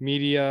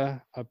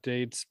media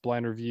updates,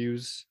 blind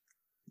reviews.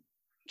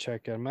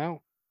 Check them out.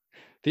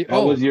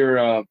 Was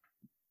your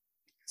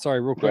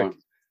sorry, real quick.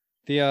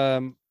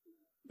 The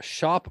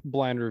shop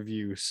blind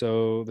review.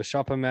 So the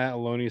shop I'm at,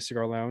 Aloni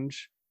Cigar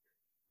Lounge,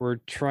 we're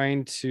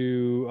trying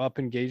to up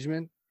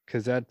engagement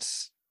because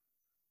that's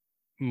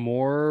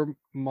more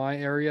my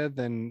area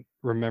than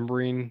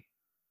remembering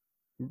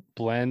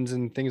blends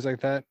and things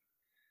like that.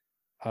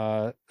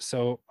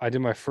 So I did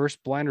my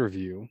first blind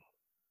review,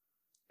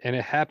 and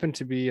it happened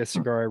to be a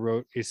cigar I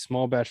wrote a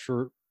small batch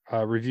for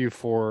review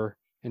for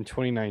in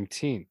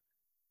 2019.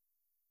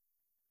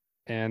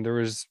 And there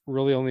was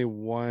really only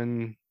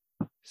one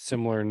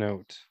similar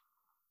note.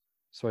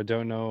 So I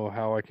don't know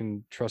how I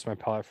can trust my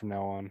palate from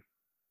now on.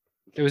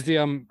 It was the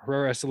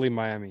Herrera Esteli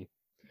Miami.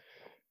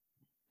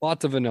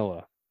 Lots of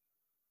vanilla.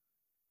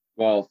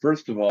 Well,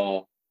 first of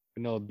all,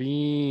 vanilla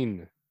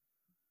bean.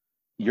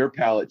 Your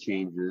palate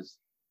changes.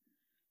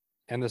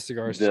 And the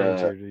cigars change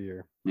year to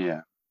year.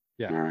 Yeah.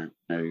 Yeah. All right.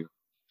 There you go.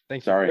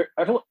 Thank you. Sorry.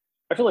 I feel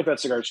like that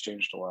cigar's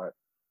changed a lot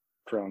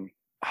from.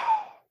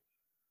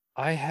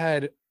 I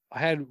had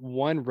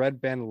one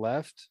red band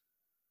left,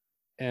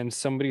 and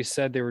somebody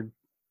said they were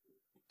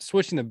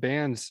switching the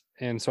bands,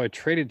 and so I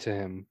traded to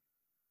him.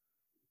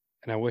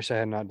 And I wish I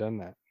had not done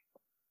that.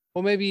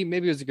 Well, maybe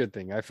it was a good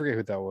thing. I forget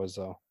who that was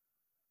though.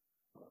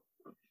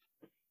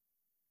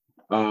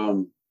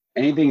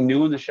 Anything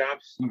new in the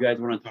shops you guys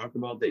want to talk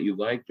about that you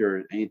liked,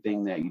 or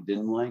anything that you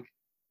didn't like?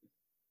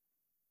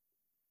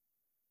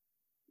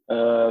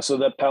 So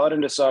that Paladin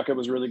de Saka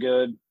was really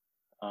good.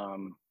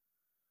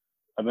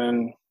 I've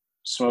been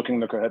smoking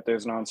the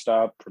Cohetes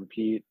nonstop from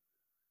Pete.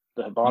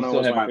 The You Habano still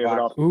was have my my favorite.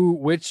 box? Ooh,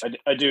 which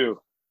I do.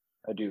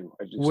 I do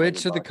which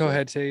smoke of the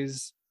box, yeah.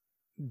 Cohetes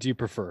do you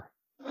prefer?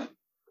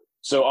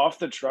 So off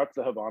the truck,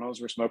 the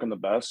Habanos were smoking the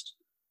best.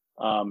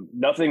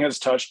 Nothing has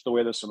touched the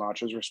way the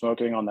Sumatras were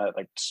smoking on that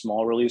like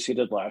small release he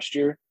did last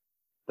year.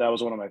 That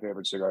was one of my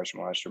favorite cigars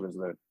from last year. Was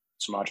the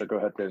Sumatra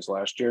Cohetes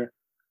last year?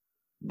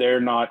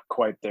 They're not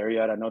quite there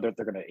yet. I know that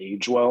they're going to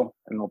age well,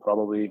 and they'll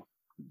probably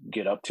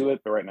get up to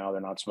it. But right now, they're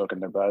not smoking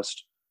their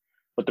best.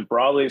 But the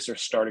broadleafs are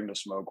starting to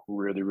smoke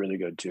really, really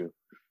good too.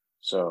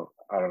 So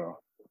I don't know.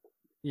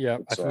 Yeah,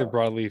 I think the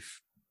broadleaf.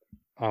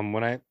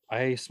 When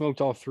I smoked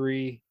all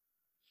three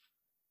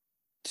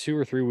 2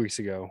 or 3 weeks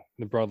ago,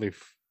 the broadleaf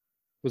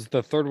was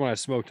the third one I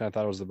smoked, and I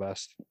thought it was the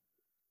best.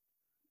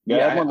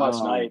 Yeah, I had one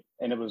last night,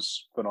 and it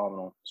was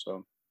phenomenal.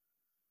 So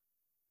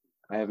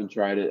I haven't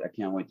tried it. I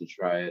can't wait to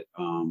try it.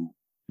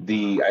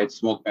 I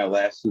smoked my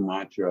last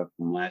Sumatra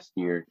from last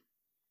year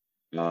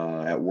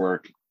at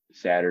work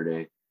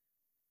Saturday,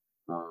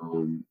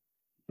 and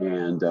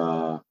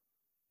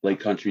Lake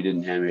Country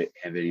didn't have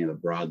any of the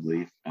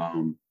broadleaf.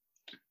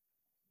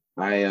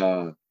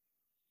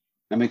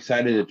 I'm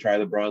excited to try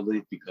the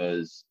broadleaf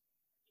because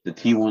the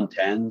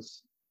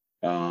T110s,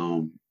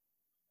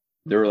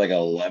 they were like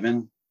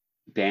 11.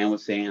 Dan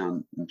was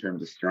saying in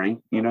terms of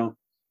strength, and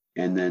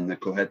then the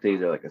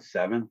Cohetes are like a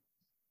 7.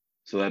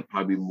 So that'd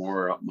probably be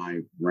more up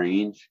my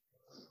range.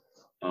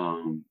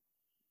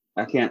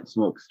 I can't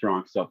smoke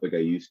strong stuff like I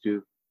used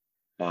to.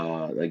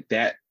 Like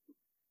that,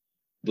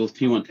 those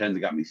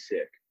T110s got me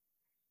sick.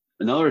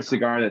 Another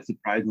cigar that's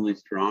surprisingly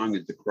strong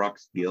is the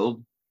Crux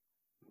Guild.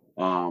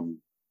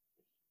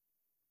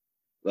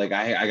 Like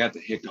I got the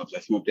hiccups. I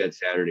smoked that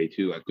Saturday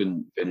too. I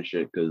couldn't finish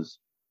it because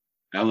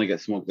I only got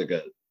smoked like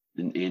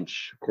an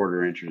inch,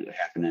 quarter inch, or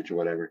half an inch or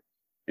whatever.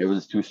 It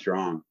was too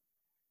strong.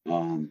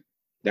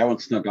 That one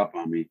snuck up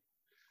on me.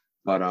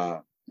 But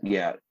I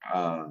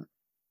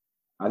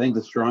think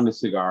the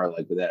strongest cigar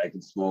like that I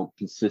can smoke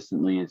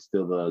consistently is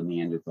still the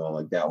Neanderthal.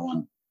 Like that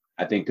one,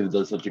 I think it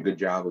does such a good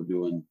job of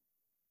doing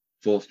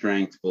full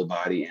strength, full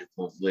body, and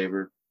full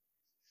flavor.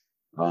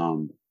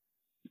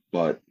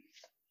 But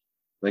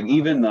like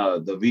even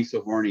the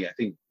Visa Horny, I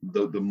think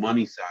the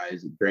money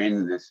size,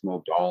 Brandon has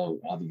smoked all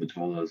the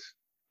Vitolas.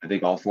 I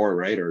think all 4,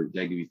 right? Or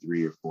did I give you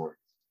 3 or 4?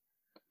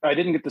 I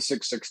didn't get the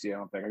 660. I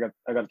don't think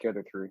I got the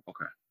other 3.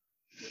 Okay.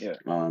 Yeah.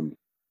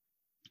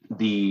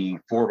 The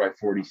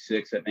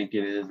 4x46, I think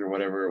it is, or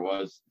whatever it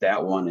was.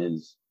 That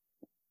one's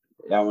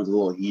a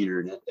little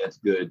heater. That's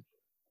good.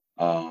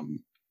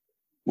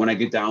 When I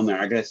get down there,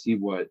 I gotta see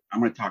I'm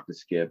gonna talk to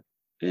Skip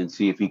and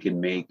see if he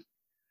can make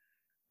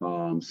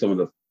some of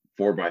the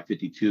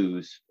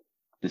 4x52s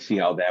to see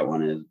how that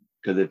one is.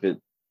 Because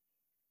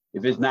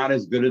if it's not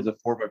as good as a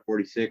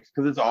 4x46,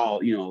 because it's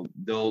all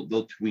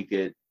they'll tweak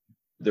it,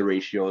 the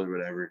ratios or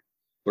whatever.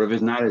 But if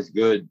it's not as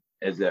good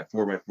as that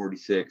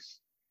 4x46,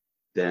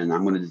 then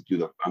I'm gonna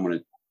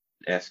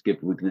ask Skip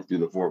if we can just do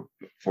the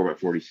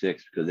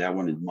 4x46 because that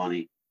one is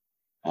money.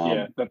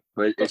 That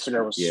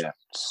cigar was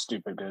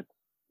stupid good.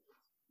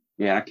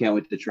 Yeah, I can't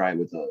wait to try it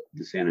with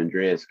the San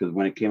Andreas because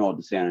when it came out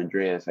to San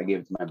Andreas, I gave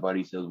it to my buddy.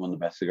 He said it was one of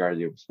the best cigars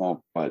he ever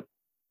smoked. But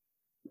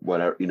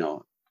whatever,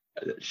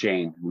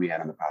 Shane, we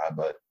had on the pod,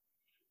 but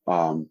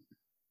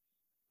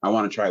I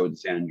want to try it with the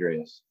San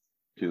Andreas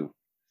too.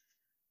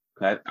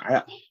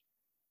 I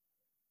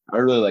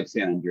really like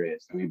San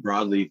Andreas. I mean,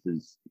 broadleaf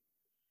is,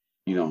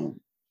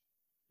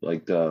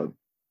 like the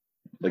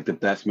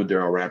best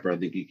Maduro wrapper I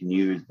think you can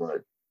use,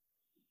 but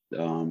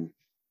I'm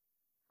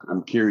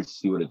curious to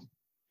see what it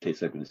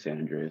tastes like with the San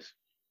Andreas.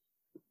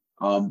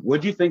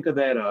 What'd you think of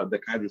that the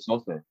Cadre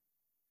Sulfate?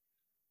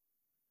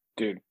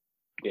 Dude,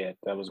 yeah,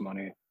 that was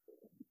money.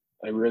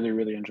 I really,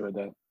 really enjoyed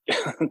that.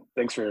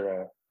 Thanks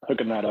for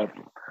hooking that up.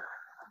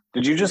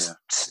 Did you just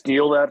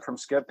steal that from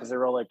Skip? Because they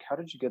were all like, "How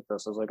did you get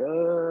this?" I was like,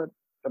 I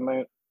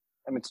mean,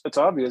 it's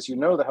obvious. You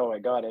know how I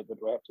got it, but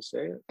do I have to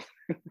say it?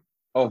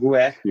 Oh, who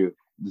asked you?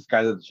 This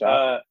guy's at the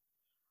shop?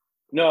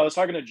 No, I was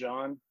talking to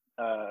John.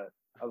 I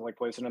was like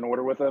placing an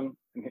order with him.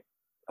 And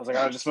I was like,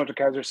 I just smoked a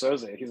Kaiser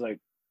Soze. He's like,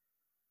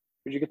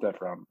 where'd you get that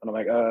from? And I'm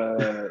like,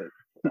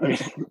 I mean,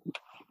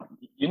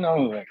 you know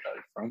who I got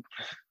it from.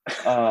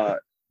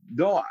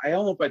 No, I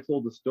don't know if I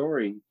told the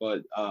story,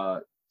 but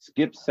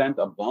Skip sent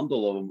a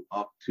bundle of them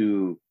up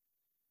to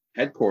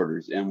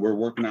headquarters, and we're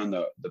working on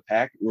the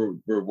pack. We're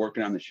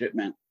working on the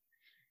shipment,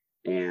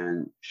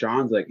 and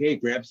Sean's like, "Hey,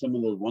 grab some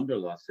of those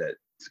Wonderlusts that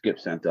Skip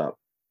sent up."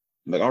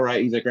 I'm like, "All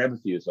right." He's like, "Grab a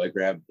few." So I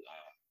grabbed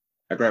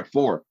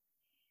 4,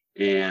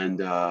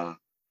 and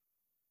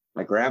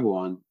I grab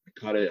one. I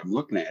cut it. I'm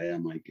looking at it.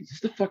 I'm like, "Is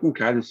this the fucking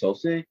Kaiser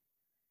Sose?"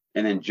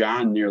 And then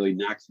John nearly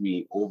knocks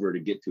me over to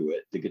get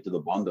to the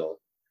bundle,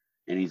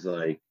 and he's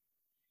like,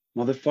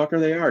 "Motherfucker,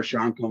 they are."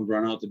 Sean comes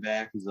running out the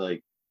back. He's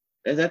like,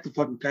 "Is that the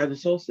fucking Kaiser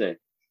Sose?"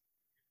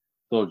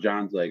 So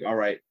John's like, "All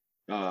right,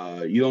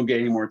 you don't get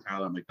any more,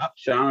 Tyler." I'm like, "Oh,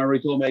 Sean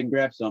already told me I can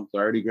grab some, so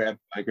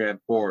I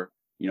grabbed 4.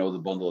 The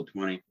bundle of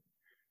 20.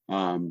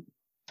 And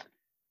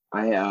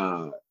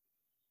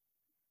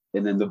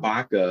then the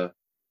Baca,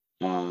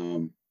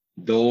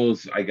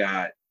 those I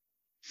got.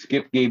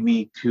 Skip gave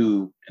me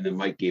 2, and then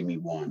Mike gave me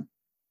 1.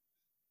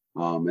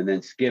 And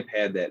then Skip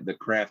had the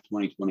Craft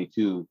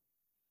 2022.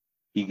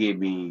 He gave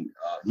me.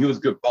 He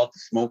was about to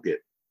smoke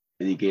it,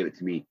 and he gave it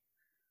to me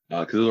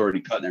because it was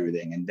already cut and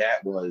everything. And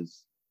that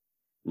was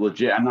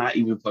legit. I'm not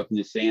even fucking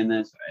just saying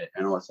this.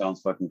 I know it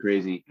sounds fucking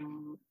crazy.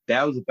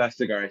 That was the best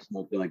cigar I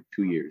smoked in like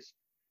 2 years.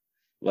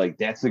 Like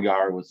that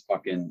cigar was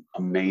fucking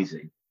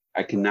amazing.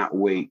 I cannot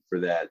wait for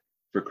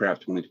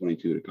Craft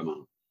 2022 to come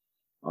out.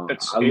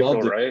 It's I April,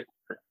 love it. right?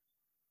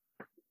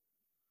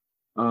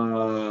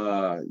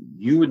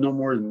 You would know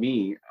more than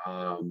me.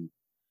 I don't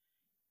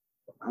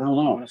I know.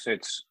 want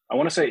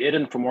to say it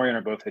and Fomorian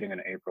are both hitting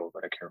in April,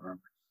 but I can't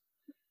remember.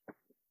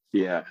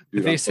 Yeah. Did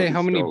Dude, they I'm say fucking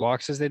how many stoked.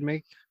 boxes they'd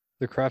make?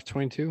 The Craft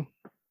 22?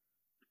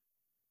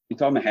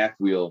 It's on the half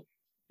wheel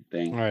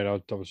thing. All right, I'll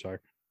double check.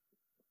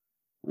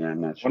 Yeah,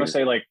 I'm not I sure. want to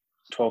say like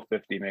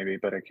 1250 maybe,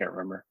 but I can't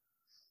remember.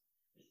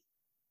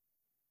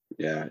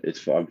 Yeah,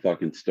 I'm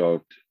fucking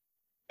stoked.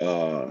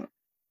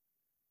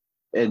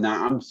 And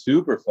now I'm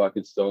super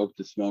fucking stoked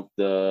to smoke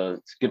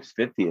the Skip's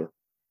 50th.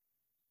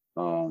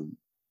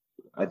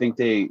 I think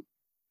he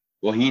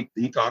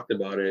talked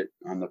about it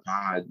on the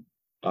pod.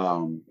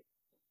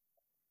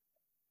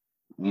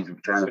 He's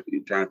trying to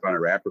find a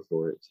rapper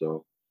for it.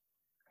 So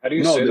How do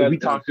you say that? we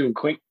talked to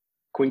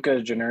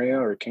Quinca Genario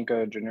or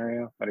Quinca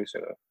Genario? How do you say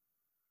that?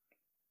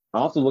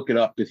 I'll have to look it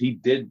up because he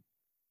did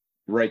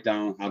write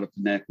down how to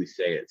phonetically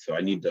say it. So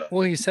I need to.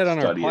 Well, he said on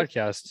our study it.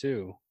 podcast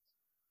too.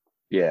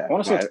 Yeah, I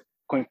want to say it's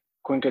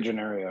Quinca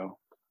Genario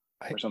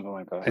or something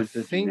like that. I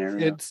think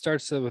Genario. it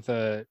starts with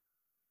a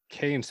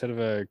K instead of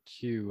a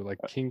Q, like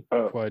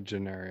Quinca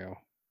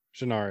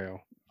Genario.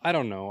 I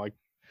don't know. Like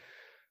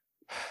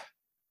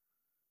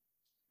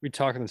we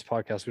talk in this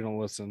podcast, we don't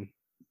listen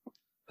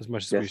as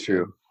much as we should.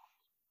 True.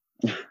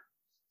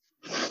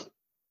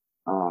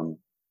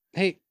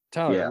 Hey,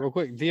 Tyler, Yeah. real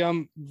quick.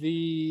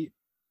 The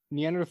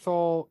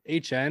Neanderthal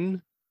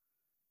HN,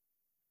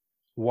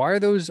 why are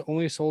those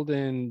only sold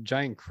in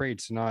giant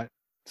crates, not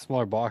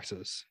smaller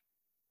boxes?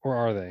 Or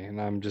are they?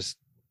 And I'm just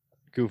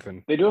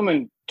goofing. They do them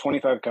in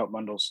 25 count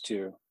bundles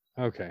too.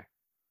 Okay.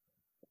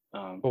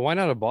 But why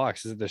not a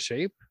box? Is it the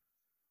shape?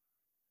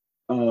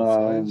 I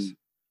don't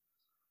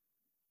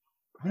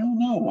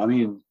know. I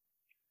mean,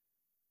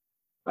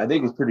 I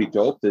think it's pretty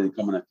dope that they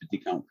come in a 50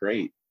 count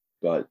crate,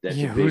 but that's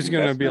who's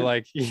gonna be investment.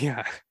 like, use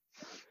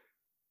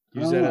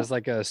that as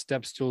like a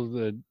step stool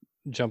to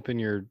jump in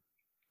your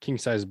king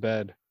size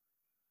bed.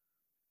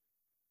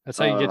 That's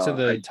how you get to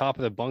the top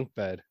of the bunk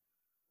bed.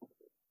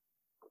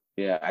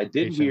 Yeah, I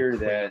did hear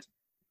that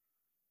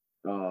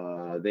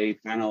they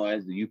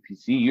finalized the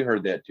UPC. You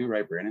heard that too,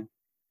 right, Brandon?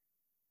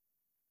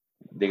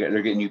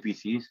 They're getting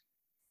UPCs.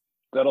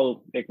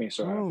 That'll make me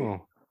so happy.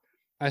 Oh,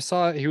 I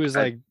saw he was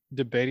like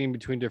debating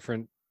between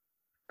different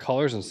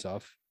colors and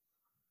stuff.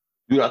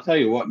 Dude, I'll tell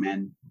you what,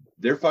 man,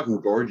 they're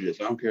fucking gorgeous.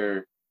 I don't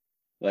care.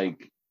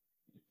 Like,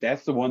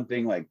 that's the one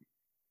thing. Like,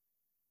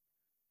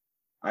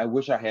 I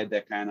wish I had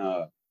that kind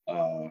of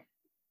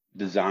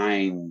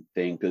design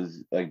thing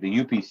because, like,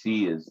 the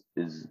UPC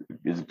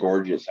is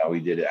gorgeous how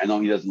he did it. I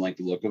know he doesn't like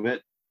the look of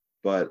it,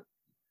 but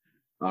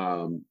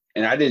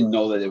and I didn't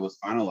know that it was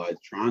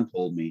finalized. Tron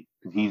told me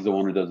because he's the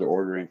one who does the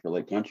ordering for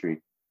Lake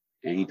Country,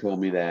 and he told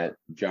me that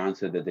John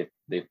said that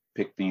they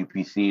picked the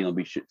UPC and it'll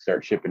be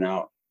start shipping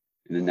out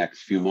in the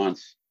next few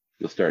months.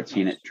 You'll start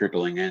seeing it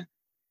trickling in.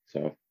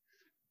 So,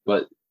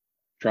 but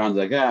Tron's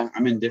like,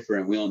 I'm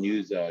indifferent. We don't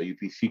use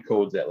UPC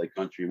codes at Lake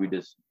Country. We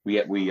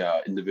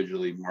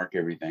individually mark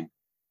everything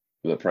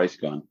with a price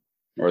gun,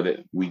 or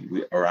that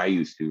or I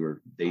used to,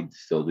 or they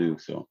still do.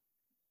 So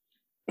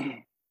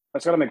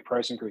that's got to make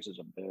price increases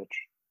a bitch.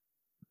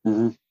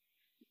 Mm-hmm.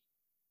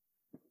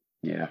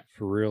 Yeah,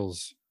 for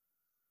reals.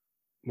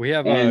 We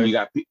have you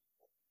got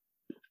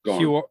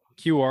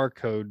QR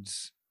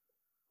codes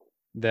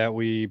that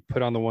we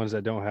put on the ones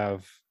that don't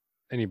have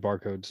any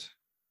barcodes.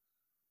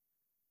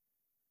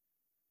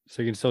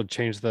 So you can still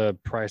change the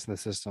price in the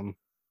system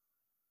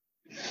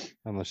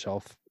on the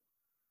shelf.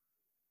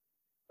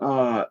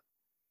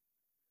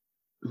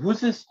 Who's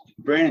this,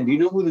 Brandon? Do you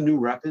know who the new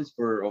rep is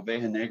for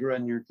Oveja Negra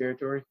in your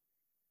territory?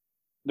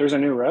 There's a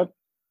new rep?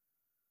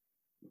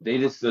 They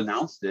just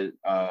announced it.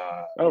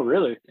 Oh,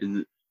 really?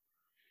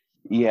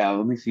 Yeah,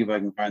 let me see if I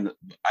can find it.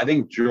 I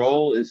think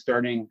Joel is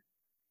starting.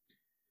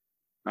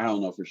 I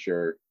don't know for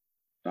sure.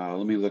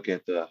 Let me look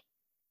at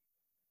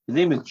his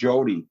name is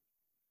Jody.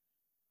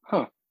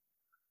 Huh.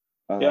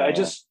 Yeah, I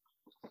just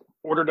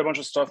ordered a bunch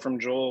of stuff from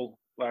Joel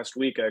last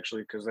week,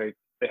 actually, because they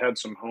had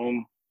some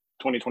home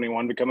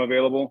 2021 become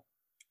available.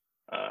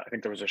 I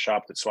think there was a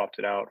shop that swapped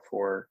it out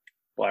for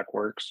Black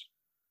Works.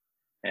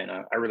 And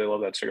I really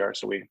love that cigar,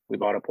 so we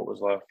bought up what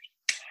was left.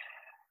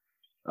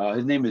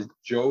 His name is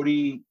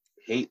Jody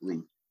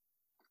Hately.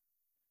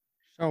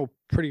 Oh,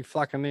 pretty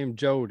fucking name,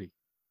 Jody.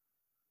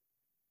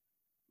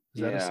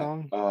 Is that a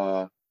song?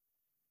 I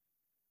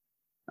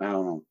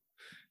don't know,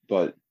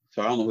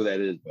 so I don't know who that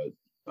is, but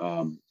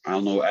I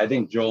don't know. I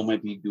think Joel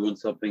might be doing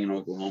something in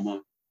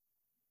Oklahoma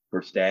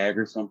for Stag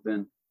or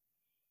something.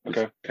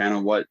 Okay. Kind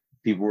of what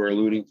people were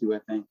alluding to, I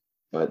think,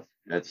 but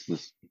that's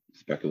just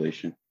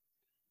speculation.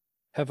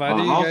 Have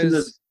either how often you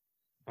does-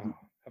 guys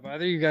have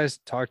either you guys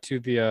talked to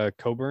the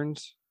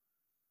Coburns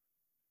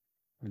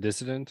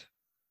dissident?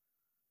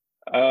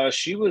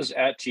 She was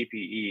at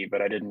TPE,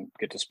 but I didn't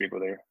get to speak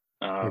with her.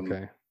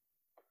 Okay.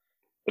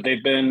 But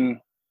they've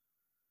been.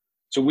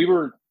 So we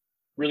were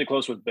really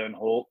close with Ben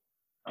Holt,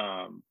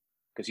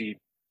 because he's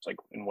like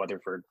in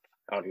Weatherford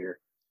out here.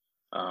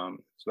 So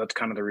that's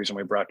kind of the reason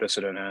we brought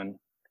Dissident in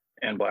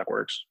and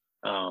Blackworks.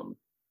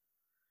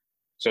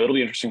 So it'll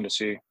be interesting to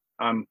see.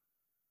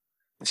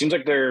 It seems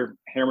like they're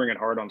hammering it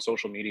hard on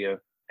social media,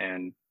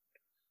 and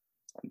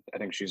I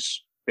think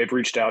they've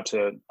reached out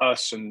to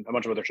us and a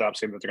bunch of other shops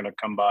saying that they're going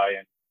to come by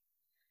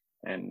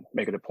and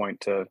make it a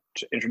point to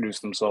introduce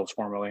themselves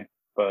formally.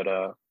 But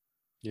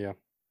Yeah.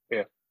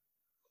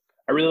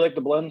 I really like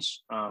the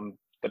blends.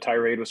 The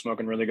Tirade was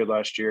smoking really good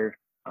last year.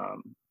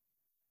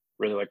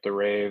 Really like the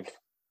Rave.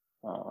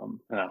 And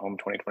at Home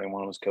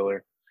 2021 was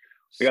killer.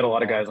 We got a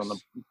lot of guys on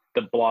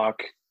the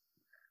block,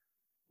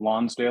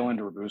 Lonsdale and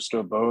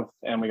Robusto both,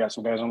 and we got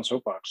some guys on the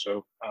Soapbox.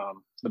 So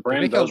the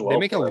brand does well. They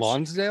make a for us.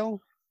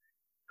 Lonsdale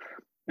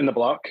In the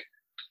block.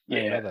 I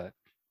didn't Yeah, know that.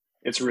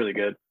 it's really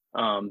good.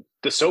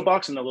 The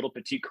Soapbox and the little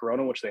Petite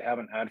Corona, which they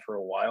haven't had for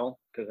a while,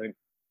 because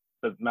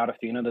the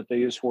Matafina that they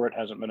use for it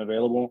hasn't been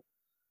available.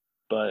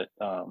 But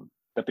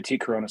the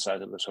Petite Corona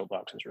size of the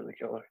Soapbox is really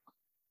killer.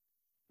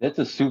 That's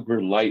a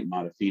super light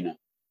Matafina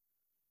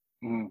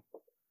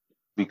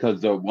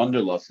because the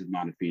Wonderlust is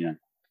Matafina.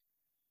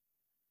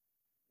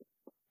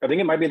 I think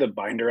it might be the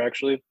binder,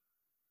 actually.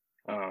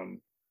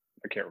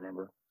 I can't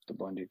remember the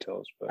blend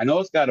details, but I know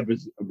it's got a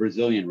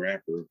Brazilian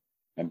wrapper.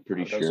 I'm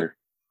pretty does sure.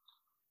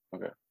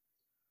 Okay.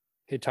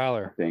 Hey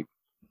Tyler, I think.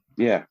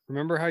 Yeah.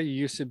 remember how you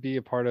used to be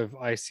a part of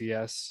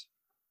ICS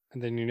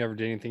and then you never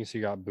did anything, so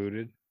you got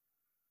booted?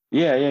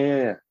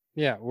 Yeah.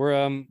 Yeah,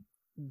 we're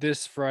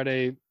this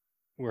Friday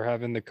we're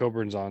having the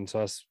Coburns on,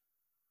 so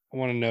I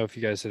want to know if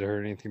you guys had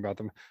heard anything about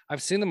them.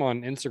 I've seen them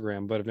on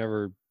Instagram, but I've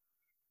never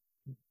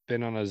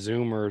been on a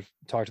Zoom or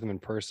talked to them in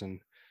person.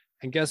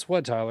 And guess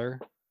what, Tyler?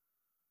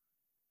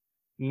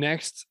 The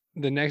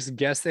next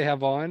guest they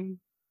have on,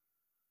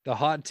 the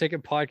Hot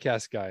Ticket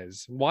Podcast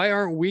guys. Why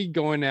aren't we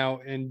going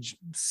out and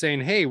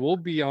saying, "Hey, we'll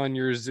be on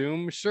your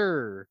Zoom"?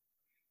 Sure.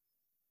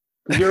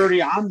 You're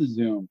already on the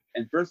Zoom.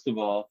 And first of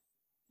all,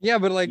 Yeah,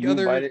 but like you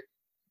other. invited.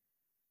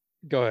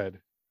 Go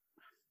ahead.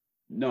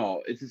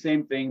 No, it's the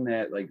same thing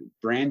that like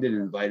Brandon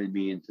invited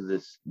me into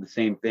the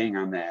same thing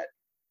on that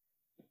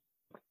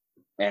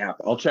app.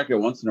 I'll check it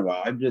once in a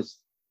while. I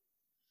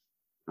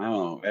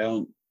don't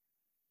know.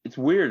 It's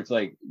weird. It's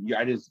like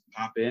I just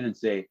pop in and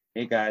say,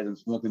 "Hey guys, I'm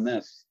smoking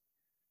this,"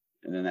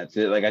 and then that's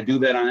it. Like I do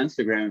that on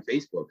Instagram and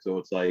Facebook. So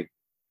it's like,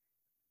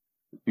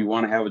 if you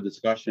want to have a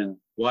discussion,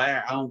 well,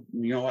 I don't.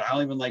 You know what? I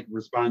don't even like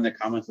respond to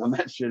comments on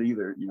that shit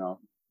either. You know.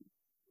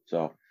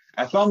 So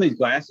I found these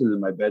glasses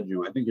in my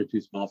bedroom. I think they're too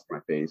small for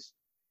my face.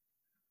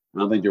 I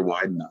don't think they're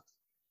wide enough.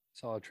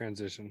 Solid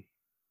transition.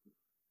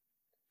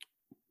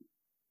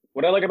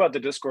 What I like about the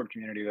Discord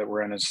community that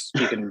we're in is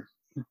you can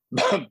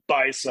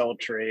buy, sell,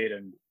 trade,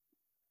 and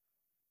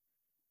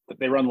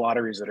they run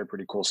lotteries that are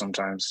pretty cool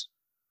sometimes.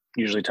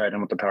 Usually tied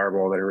in with the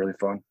Powerball that are really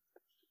fun.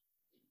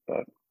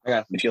 But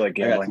if you like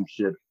gambling,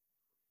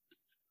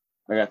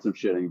 I got some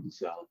shit I need to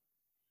sell.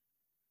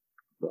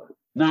 But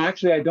no,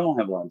 actually, I don't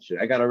have a lot of shit.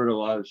 I got rid of a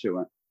lot of shit.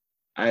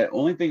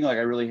 Only thing like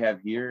I really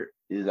have here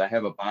is I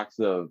have a box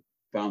of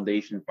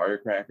Foundation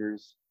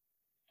firecrackers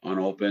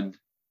unopened.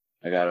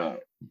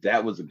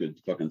 That was a good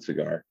fucking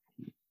cigar.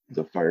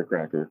 The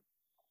firecracker.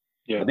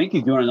 Yeah, I think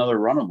he's doing another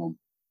run of them.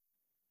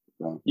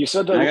 So, you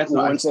said the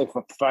Wednesday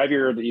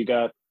 5-year that you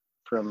got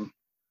from,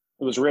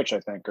 it was Rich, I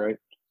think, right?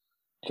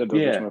 You said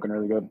those were smoking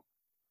really good.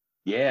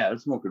 Yeah, they're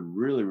smoking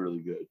really,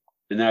 really good.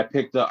 And then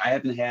I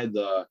haven't had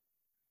the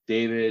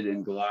David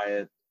and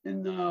Goliath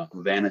and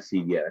Havana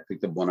Seed yet. I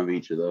picked up one of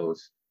each of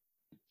those.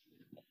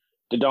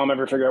 Did Dom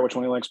ever figure out which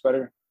one he likes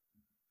better?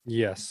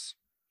 Yes.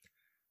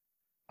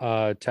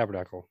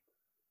 Tabernacle.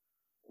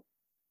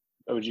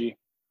 OG,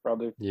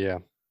 probably. Yeah.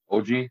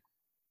 OG?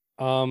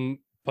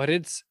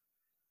 But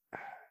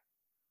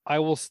I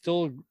will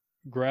still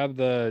grab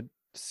the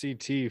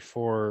CT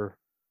for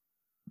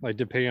like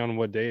depending on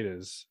what day it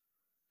is.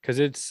 Because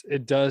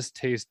it does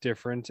taste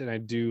different and I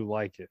do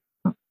like it.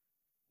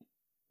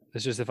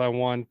 It's just if I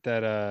want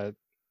that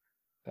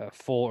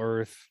full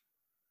earth,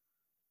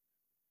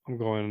 I'm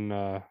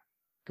going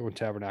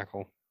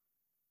Tabernacle.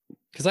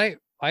 Because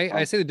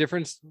I say the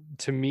difference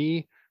to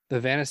me, the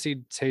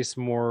Vanity tastes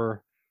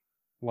more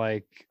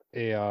like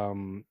a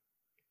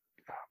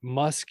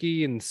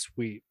musky and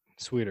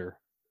sweeter.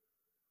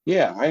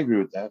 Yeah, I agree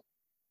with that.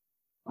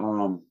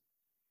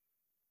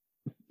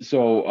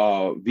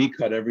 So V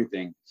Cut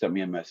Everything sent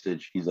me a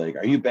message. He's like,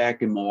 "Are you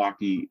back in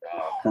Milwaukee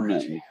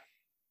permanently?"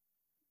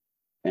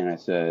 And I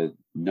said,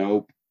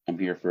 "Nope, I'm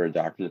here for a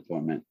doctor's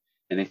appointment."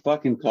 And they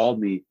fucking called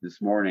me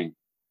this morning,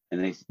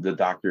 and the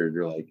doctors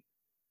are like,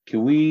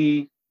 "Do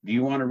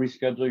you want to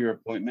reschedule your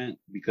appointment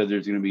because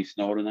there's going to be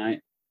snow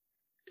tonight?"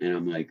 And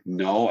I'm like,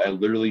 no, I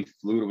literally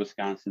flew to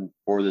Wisconsin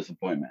for this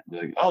appointment.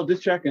 They're like, oh,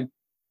 just checking.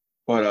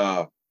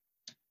 But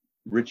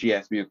Richie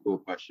asked me a cool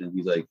question.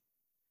 He's like,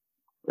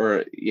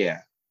 or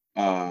yeah,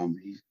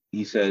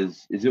 he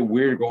says, is it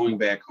weird going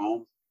back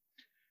home?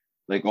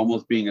 Like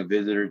almost being a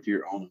visitor to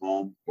your own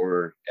home,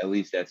 or at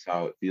least that's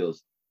how it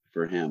feels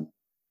for him.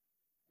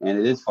 And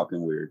it is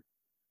fucking weird.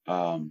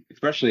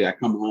 Especially I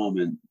come home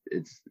and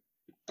it's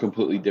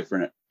completely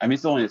different. I mean,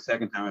 it's only the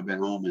second time I've been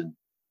home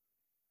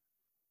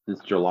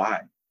since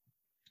July.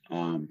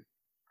 So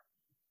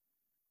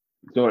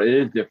it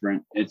is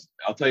different.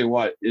 I'll tell you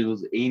what, it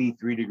was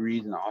 83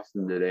 degrees in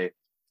Austin today,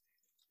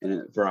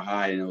 and for a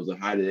high, and it was a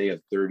high today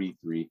of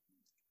 33.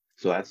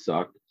 So that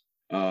sucked.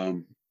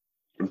 I'm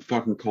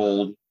fucking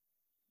cold.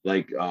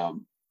 Like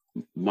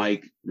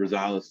Mike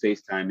Rosales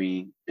FaceTime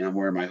me, and I'm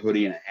wearing my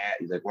hoodie and a hat.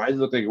 He's like, "Why does it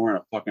look like you're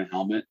wearing a fucking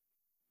helmet?"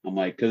 I'm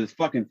like, "Cause it's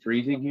fucking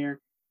freezing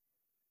here.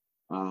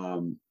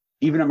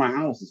 Even in my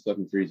house, it's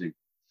fucking freezing.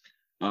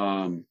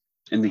 And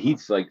the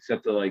heat's like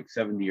set to like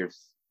 70 or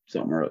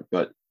something,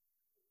 but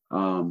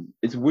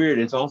it's weird.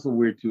 It's also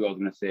weird too. I was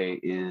gonna say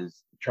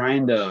is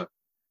trying to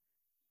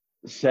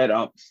set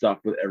up stuff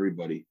with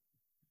everybody.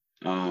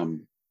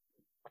 I'm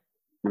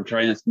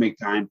trying to make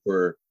time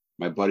for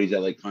my buddies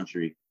at Lake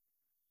Country,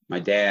 my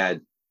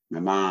dad,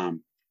 my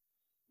mom,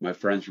 my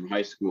friends from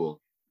high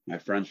school, my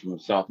friends from the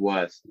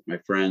Southwest, my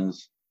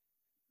friends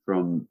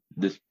from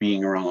just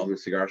being around other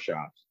cigar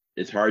shops.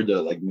 It's hard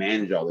to like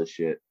manage all this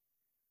shit.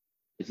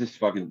 It's just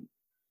fucking,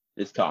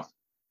 it's tough.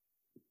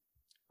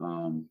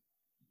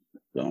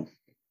 So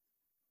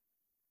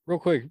Real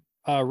quick,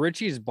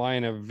 Richie's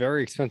buying a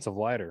very expensive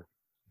lighter.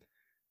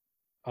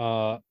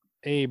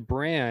 A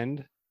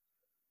brand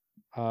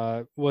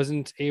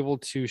wasn't able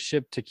to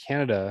ship to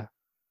Canada.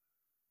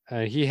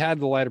 He had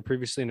the lighter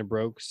previously and it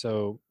broke,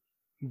 so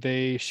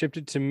they shipped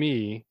it to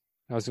me.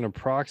 I was going to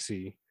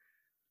proxy.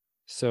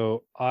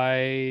 So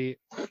I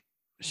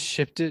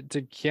shipped it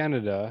to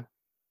Canada,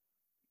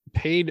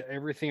 paid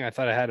everything I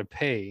thought I had to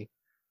pay.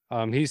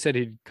 He said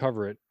he'd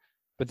cover it.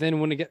 But then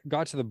when it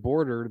got to the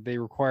border, they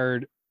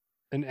required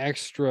an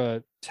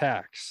extra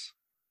tax,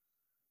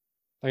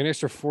 like an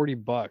extra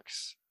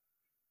 $40.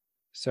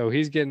 So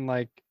he's getting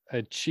like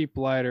a cheap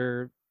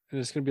lighter, and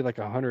it's going to be like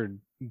 $100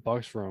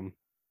 for him.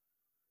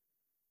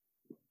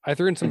 I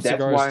threw in some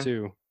cigars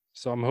too,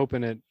 so I'm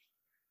hoping it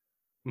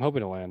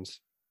lands.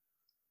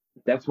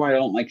 That's why I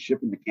don't like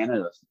shipping to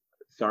Canada.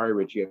 Sorry,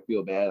 Richie, I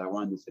feel bad. I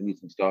wanted to send you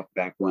some stuff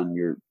back when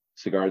your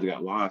cigars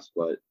got lost,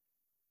 but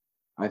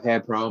I've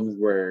had problems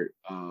where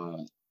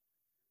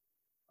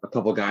a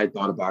couple guys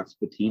bought a box of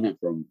patina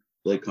from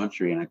Lake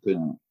Country, and I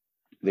couldn't.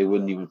 They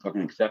wouldn't even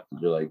fucking accept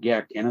it. They're like, "Yeah,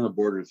 Canada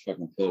border is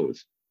fucking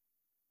closed."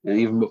 And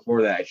even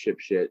before that, I ship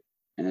shit,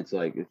 and it's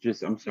like, it's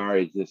just, I'm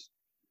sorry, it's just.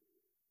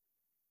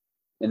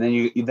 And then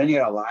you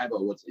gotta lie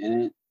about what's in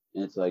it,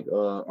 and it's like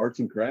arts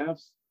and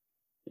crafts.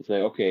 It's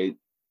like, okay,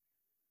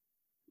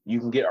 you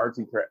can get arts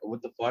and crafts.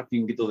 What the fuck? You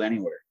can get those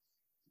anywhere.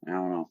 I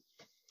don't know.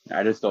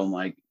 I just don't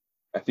like.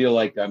 I feel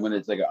like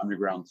it's like an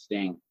underground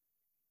sting.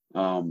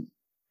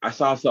 I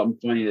saw something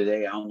funny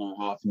today. I don't know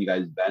how often you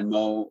guys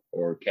Venmo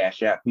or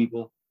Cash App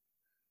people,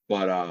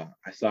 but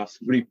I saw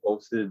somebody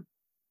posted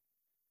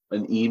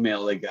an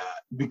email they got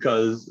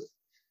because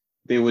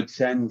they would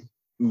send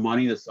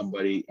money to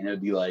somebody and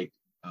it'd be like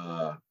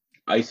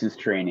ISIS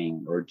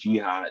training or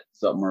jihad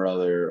something or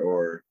other,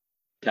 or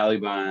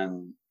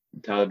Taliban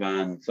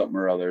something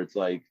or other. It's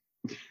like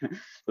they're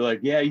like,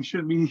 yeah, you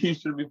should be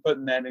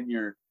putting that in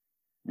your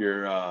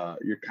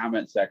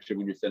comment section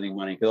when you're sending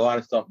money, because a lot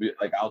of stuff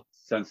like I'll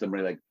send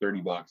somebody like $30,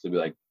 it'll be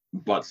like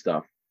butt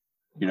stuff,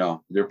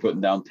 they're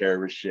putting down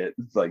terrorist shit.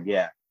 It's like,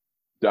 yeah,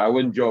 so I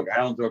wouldn't joke. I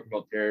don't joke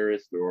about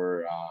terrorists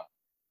or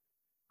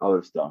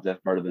other stuff.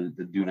 That's part of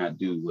the do not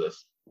do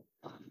list.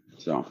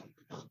 So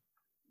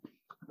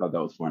I thought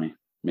that was funny.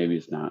 Maybe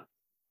it's not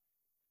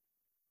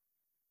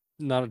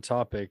a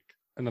topic.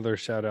 Another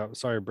shout out.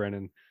 Sorry,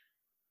 Brandon.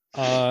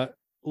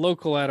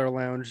 Local at our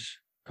lounge,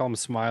 call him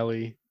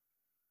Smiley.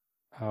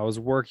 I was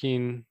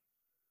working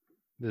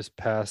this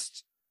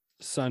past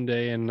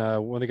Sunday, and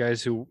one of the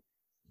guys who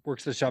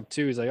works the shop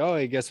too, he's like, "Oh,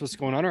 hey, guess what's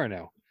going on right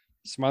now?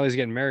 Smiley's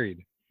getting married."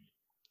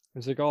 I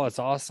was like, "Oh, that's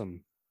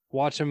awesome.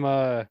 Watch him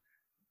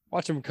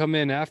come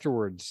in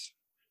afterwards."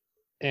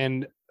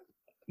 And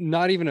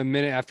not even a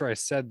minute after I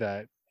said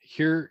that,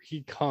 here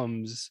he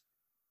comes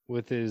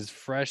with his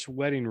fresh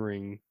wedding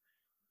ring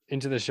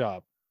into the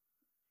shop.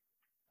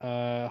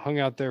 Hung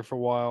out there for a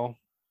while.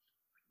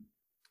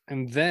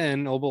 And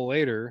then a little bit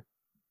later,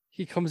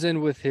 he comes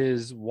in with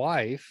his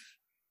wife,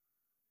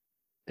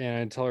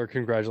 and I tell her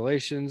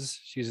congratulations.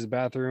 She uses the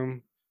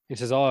bathroom. He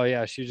says, "Oh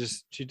yeah, she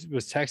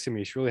was texting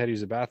me. She really had to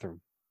use the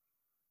bathroom."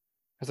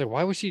 I was like,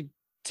 "Why was she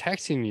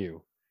texting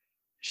you?"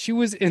 She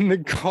was in the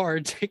car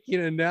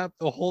taking a nap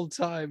the whole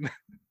time.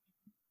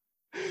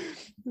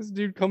 This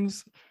dude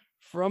comes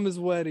from his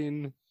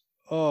wedding.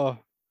 Oh,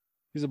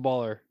 he's a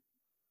baller.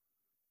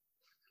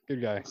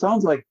 Good guy.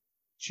 Sounds like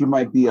she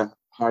might be a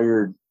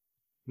hired.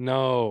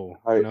 No,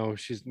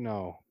 she's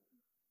no.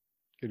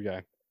 Good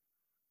guy.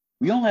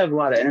 We don't have a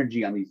lot of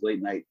energy on these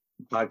late night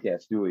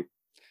podcasts, do we?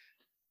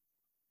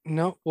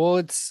 No, well,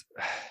 it's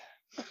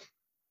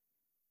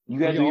You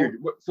guys We are your,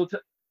 so tell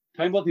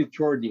me about these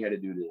chores you had to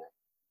do today.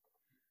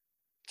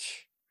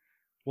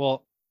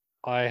 well,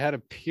 I had to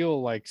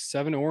peel like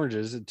 7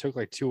 oranges. It took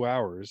like 2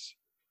 hours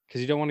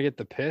because you don't want to get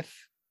the pith.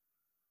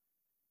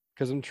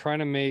 Because I'm trying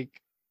to make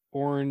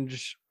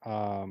orange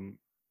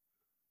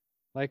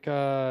like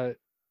oil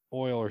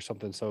or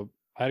something. So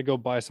I had to go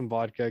buy some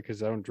vodka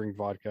because I don't drink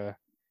vodka.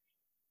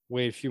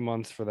 Wait a few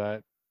months for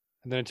that.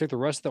 And then I took the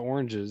rest of the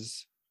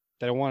oranges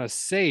that I want to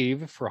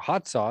save for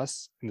hot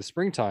sauce in the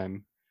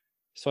springtime.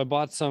 So I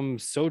bought some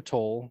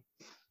Sotol,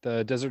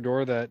 the Desert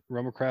Door that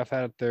Romacraft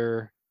had at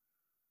their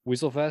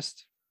Weasel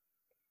Fest.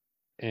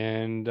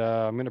 And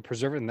I'm going to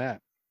preserve it in that.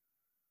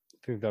 I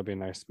think that'd be a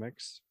nice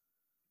mix.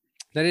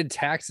 I did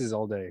taxes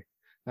all day.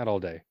 Not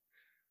all day.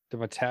 Did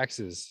my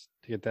taxes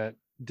to get that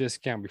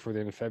discount before the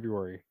end of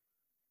February.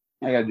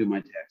 I gotta do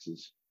my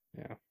taxes.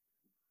 Yeah.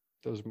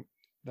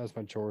 That's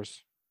my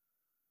chores.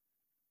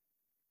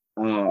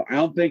 I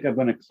don't think I'm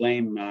gonna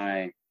claim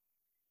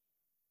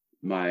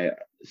my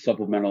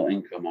supplemental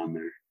income on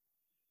there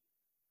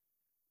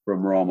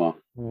from Roma.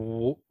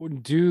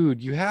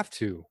 Dude, you have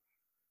to.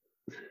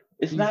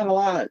 It's not a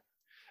lot.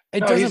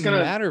 It No, he's doesn't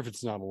gonna- matter if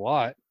it's not a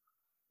lot.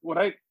 What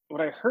I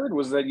heard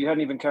was that you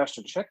hadn't even cashed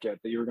a check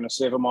yet. That you were going to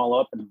save them all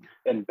up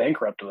and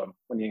bankrupt them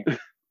when you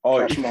Oh,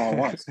 cash them all at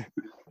once.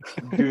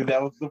 dude,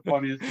 that was the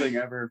funniest thing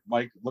ever.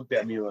 Mike looked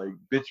at me like,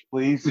 "Bitch,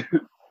 please."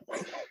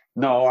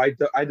 No, I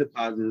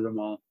deposited them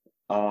all.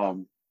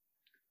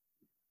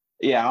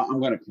 Yeah, I'm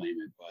gonna claim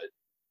it, but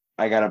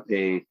I gotta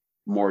pay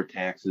more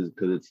taxes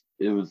because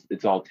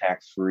it's all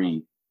tax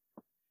free.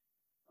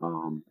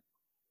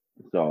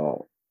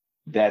 So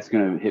that's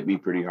gonna hit me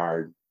pretty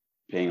hard,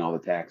 paying all the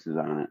taxes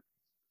on it,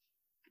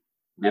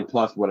 and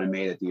plus what I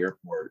made at the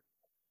airport.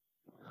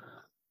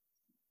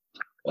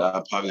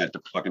 Probably gonna have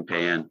to fucking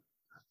pay in.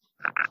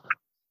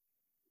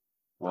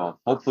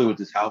 Well, hopefully with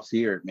this house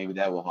here, maybe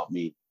that will help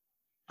me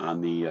on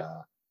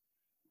the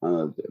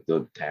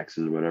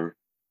taxes or whatever.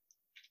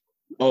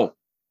 Oh,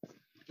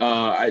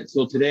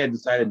 so today I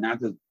decided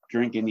not to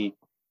drink any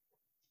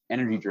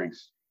energy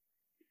drinks.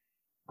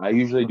 I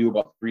usually do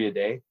about 3 a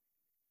day.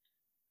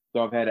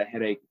 So I've had a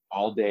headache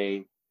all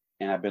day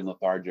and I've been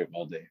lethargic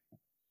all day.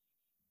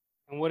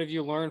 And what have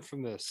you learned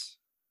from this?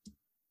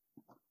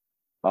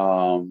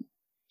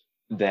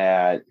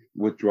 That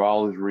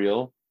withdrawal is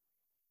real,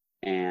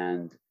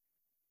 and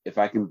if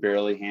I can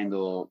barely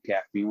handle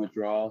caffeine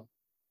withdrawal,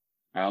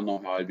 I don't know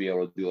how I'd be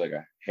able to do like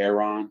a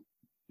heroin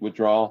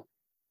withdrawal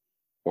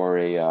or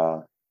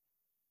a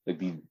like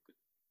these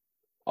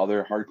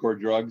other hardcore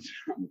drugs.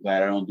 I'm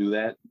glad I don't do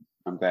that.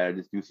 I'm glad I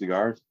just do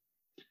cigars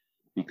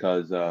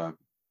because I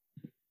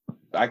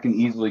can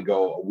easily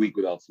go a week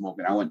without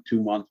smoking. I went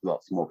 2 months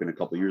without smoking a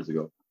couple years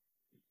ago.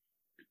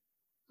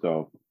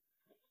 So,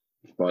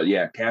 but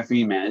yeah,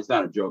 caffeine, man, it's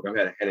not a joke. I've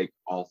had a headache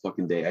all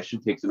fucking day. I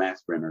should take some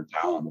aspirin or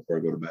Tylenol before I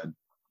go to bed.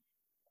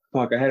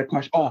 Fuck, I had a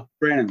question. Oh,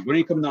 Brandon, when are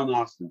you coming down to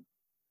Austin?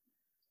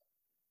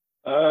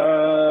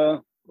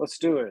 Let's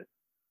do it.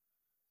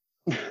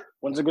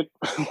 When's a good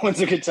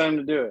time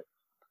to do it?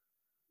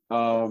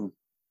 I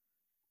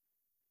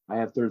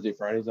have Thursday,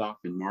 Fridays off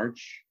in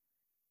March.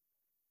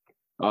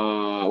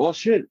 Well,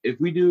 shit,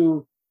 if we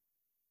do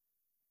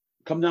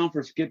come down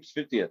for Skip's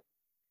 50th,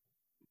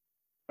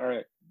 All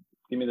right.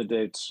 Give me the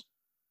dates.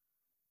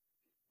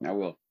 I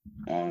will.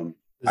 Is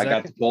I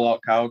got the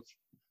pull-out couch.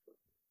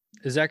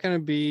 Is that going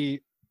to be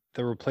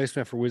the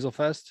replacement for Weasel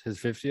Fest, his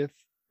 50th?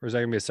 Or is that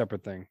going to be a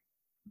separate thing?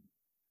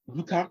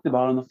 Who talked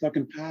about it on the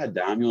fucking pod,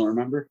 Dom? You don't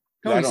remember?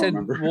 No, I he don't said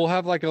remember. we'll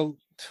have like a.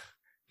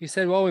 He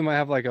said, well, we might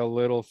have like a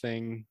little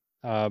thing,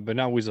 but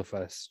not Weasel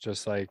Fest.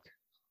 Just like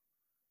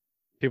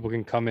people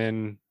can come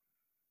in.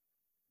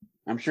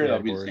 I'm sure Yeah,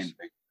 that'll be the of same course.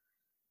 thing.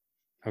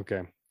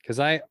 Okay, because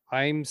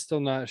I'm still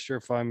not sure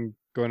if I'm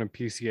going to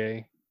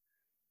PCA,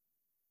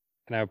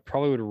 and I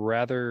probably would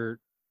rather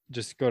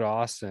just go to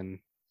Austin.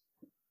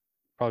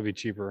 Probably be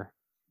cheaper.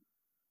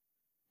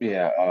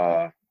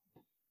 Yeah.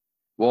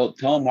 Well,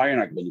 tell them why you're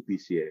not going to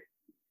PCA.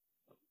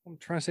 I'm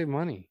trying to save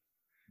money,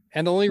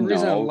 and the only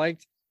reason I No.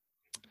 liked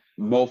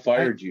Mo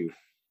fired you.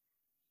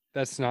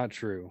 that's not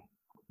true.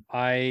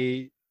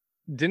 I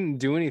didn't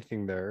do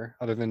anything there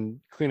other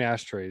than clean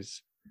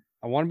ashtrays.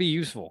 I want to be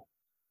useful.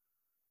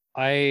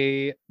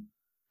 I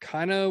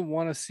kind of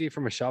want to see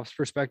from a shop's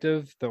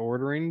perspective the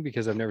ordering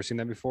because I've never seen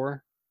that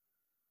before.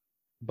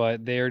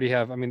 But they already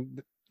have, I mean,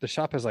 the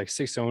shop has like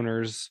 6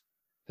 owners,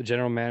 the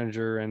general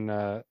manager and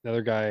the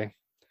other guy.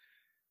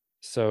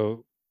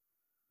 So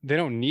they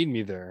don't need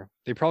me there.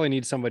 They probably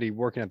need somebody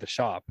working at the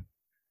shop.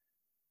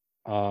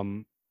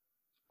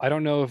 I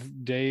don't know if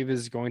Dave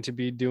is going to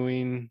be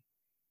doing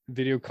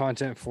video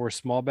content for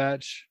small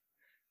batch.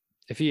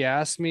 If he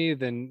asks me,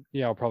 then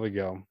yeah, I'll probably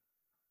go.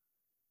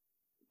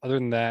 Other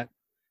than that,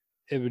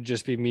 it would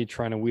just be me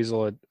trying to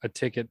weasel a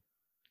ticket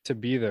to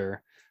be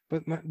there.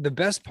 But the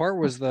best part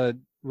was the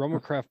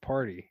Romacraft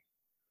party.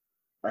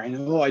 I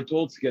know. I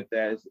told Skip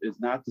that it's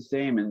not the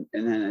same, and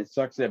then it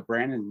sucks that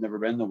Brandon's never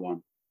been the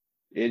one.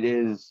 It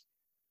is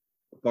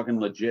fucking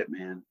legit,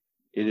 man.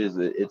 It is.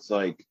 It's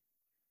like,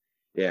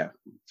 yeah,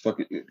 it's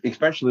fucking.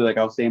 Especially like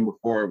I was saying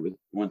before, with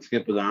when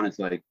Skip was on, it's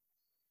like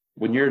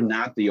when you're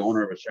not the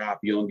owner of a shop,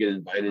 you don't get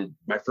invited.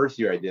 My first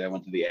year I did, I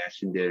went to the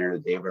Ashton dinner,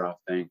 the Davidoff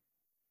thing.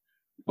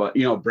 But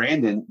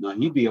Brandon,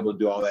 he'd be able to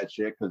do all that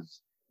shit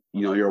because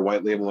you're a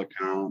white label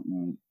account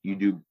and you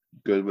do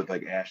good with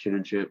like Ashton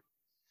and shit.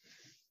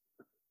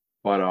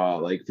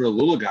 But like for the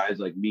little guys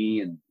like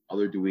me and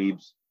other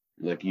dweebs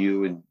like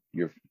you and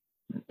your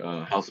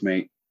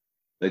housemate,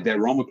 like that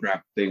Roma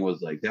Craft thing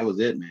was like that was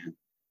it, man.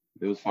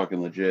 It was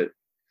fucking legit.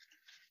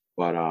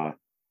 But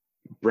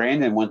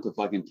Brandon went to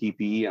fucking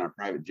TPE on a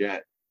private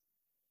jet,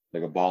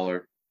 like a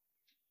baller.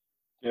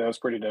 Yeah, that's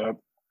pretty dope.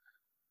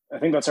 I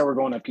think that's how we're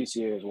going at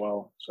PCA as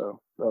well. So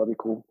that'll be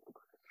cool.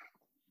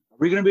 Are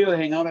we gonna be able to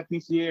hang out at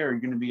PCA, or are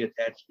you gonna be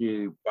attached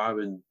to Bob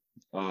and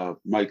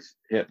Mike's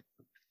hip?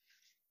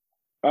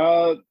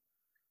 The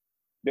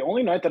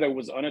only night that I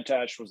was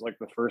unattached was like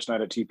the first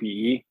night at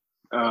TPE.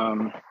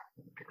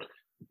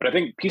 But I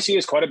think PCA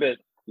is quite a bit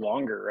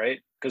longer, right?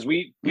 Because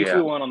we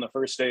flew on the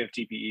first day of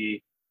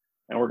TPE,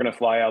 and we're gonna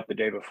fly out the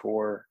day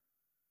before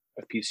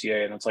of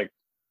PCA, and it's like,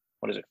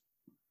 what is it,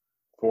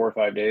 4 or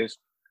 5 days?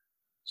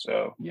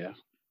 So yeah,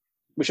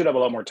 we should have a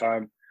lot more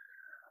time.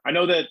 I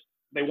know that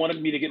they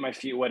wanted me to get my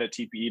feet wet at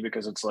TPE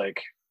because it's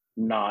like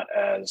not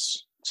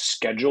as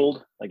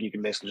scheduled. Like you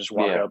can basically just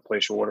walk out,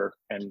 place your order,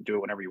 and do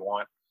it whenever you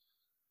want.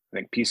 I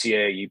think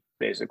PCA, you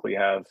basically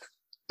have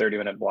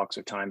 30-minute blocks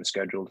of time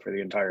scheduled for the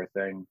entire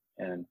thing,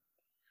 and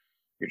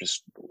you're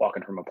just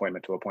walking from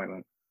appointment to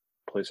appointment,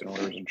 placing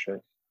orders and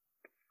shit.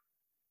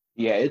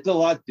 Yeah, it's a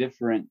lot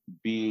different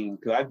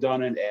because I've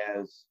done it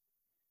as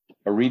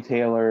a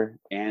retailer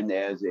and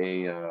as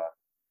a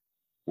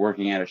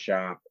working at a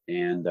shop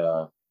and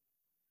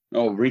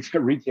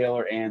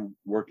retailer and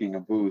working a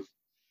booth,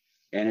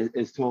 and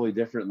it's totally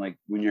different. Like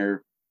when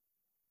you're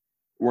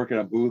working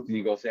a booth and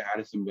you go say hi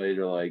to somebody,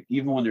 they're like,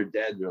 even when they're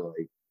dead, they're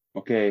like,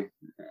 okay,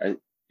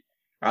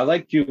 I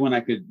liked you when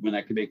I could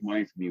make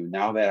money from you.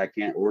 Now that I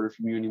can't order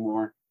from you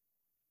anymore,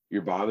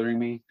 you're bothering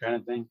me, kind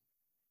of thing.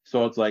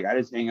 So it's like I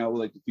just hang out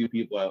with like a few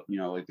people,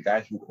 like the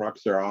guys from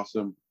Crux are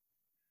awesome,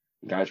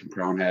 the guys from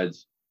Crown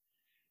Heads,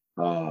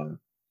 the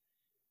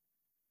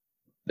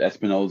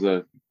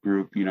Espinoza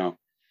group,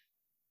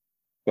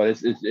 but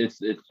it's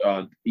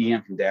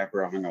Ian from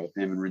Dapper. I hung out with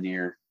him and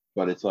Rainier.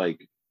 But it's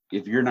like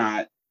if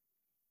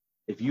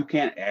you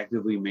can't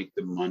actively make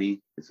the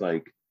money, it's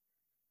like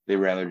they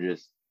rather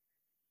just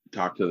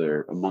talk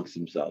to amongst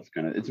themselves.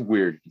 Kind of, it's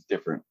weird, it's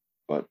different.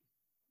 But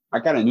I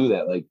kind of knew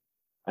that. Like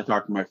I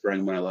talked to my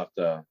friend when I left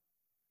a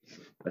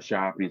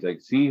shop, and he's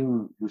like, "See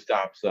who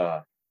stops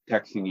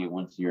texting you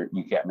once you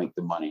can't make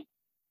the money.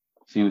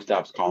 See who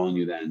stops calling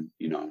you then.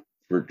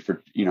 For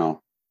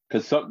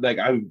because like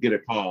I would get a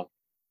call,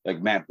 like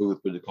Matt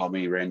Booth would call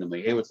me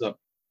randomly. Hey, what's up?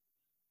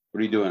 What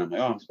are you doing? I'm like,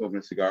 oh, I'm smoking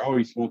a cigar. Oh, are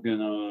you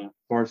smoking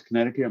Forest,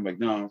 Connecticut? I'm like,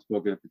 no, I'm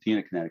smoking a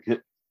Patina,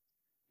 Connecticut.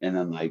 And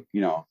then like,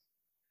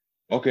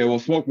 okay, well,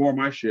 smoke more of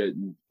my shit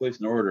and place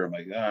an order. I'm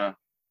like,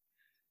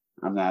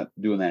 I'm not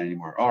doing that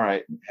anymore. All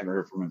right, haven't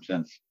heard from him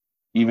since.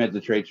 Even at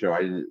the trade show,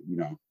 I didn't.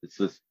 It's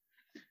just,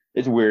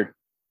 it's weird.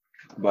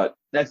 But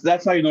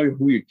that's how you know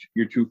who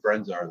your true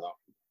friends are, though.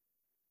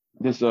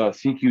 This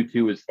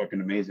CQ2 is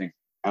fucking amazing.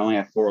 I only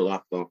have 4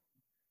 left, though.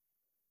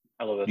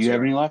 I love that. Do you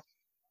have any left?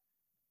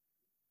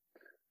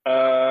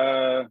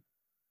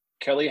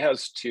 Kelly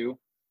has 2.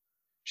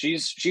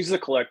 She's the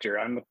collector.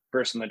 I'm the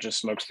person that just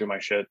smokes through my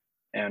shit,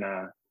 and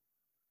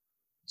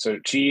so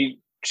she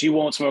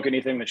won't smoke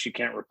anything that she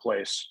can't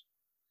replace,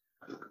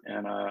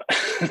 and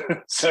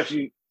so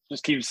she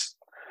just keeps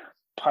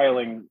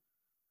piling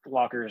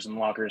lockers and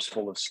lockers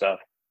full of stuff.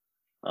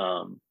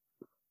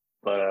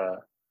 But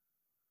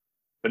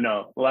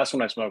no, the last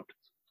one I smoked,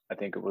 I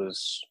think it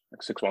was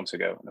like 6 months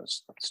ago, and it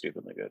was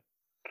stupidly good.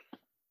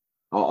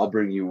 I'll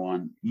bring you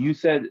one. You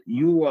said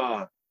you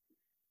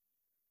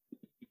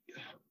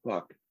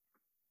fuck.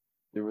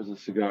 There was a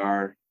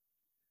cigar.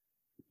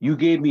 You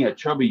gave me a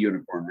chubby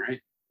unicorn,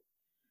 right?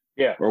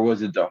 Yeah. Or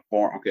was it the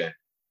form? Okay.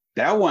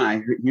 That one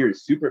I hear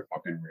is super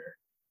fucking rare.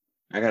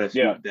 I gotta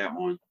smoke that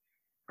one.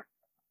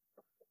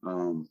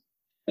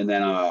 And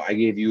then I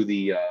gave you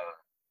the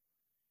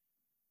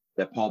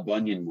that Paul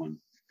Bunyan one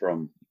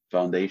from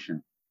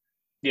Foundation.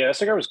 Yeah, that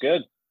cigar was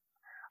good.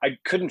 I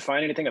couldn't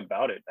find anything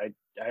about it.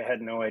 I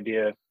had no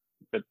idea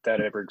that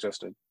ever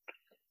existed.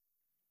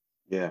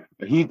 Yeah,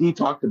 he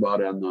talked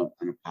about it on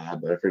a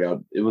pod, but I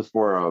forgot it was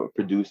for a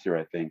producer,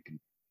 I think.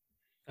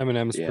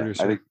 Eminem's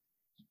producer. I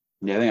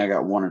think I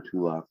got 1 or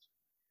 2 left.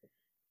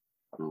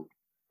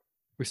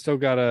 We still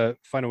gotta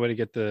find a way to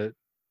get the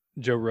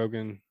Joe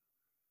Rogan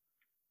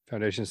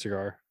Foundation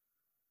cigar.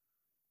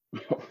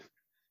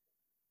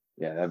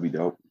 Yeah, that'd be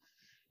dope.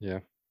 Yeah.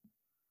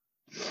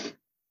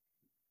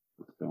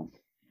 So.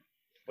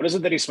 What is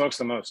it that he smokes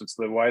the most? It's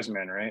the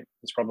Wiseman, right?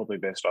 It's probably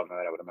based on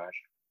that, I would imagine.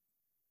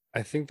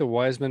 I think the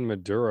Wiseman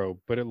Maduro,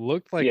 but it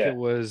looked like it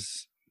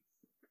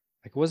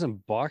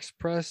wasn't box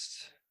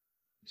pressed.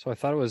 So I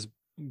thought it was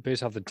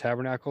based off the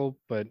Tabernacle,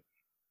 but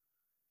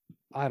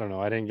I don't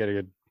know. I didn't get a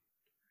good.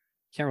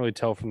 Can't really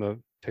tell from the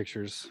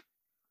pictures.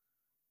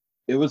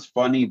 It was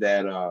funny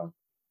that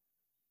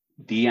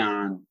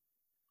Dion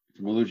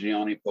from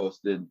Lugione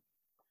posted.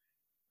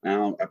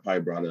 I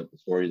probably brought it up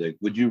before. He's like,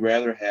 "Would you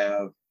rather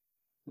have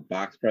a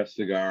box press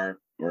cigar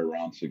or a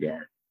round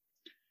cigar?"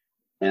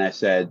 And I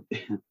said,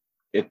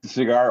 "If the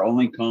cigar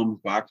only comes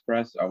box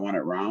press, I want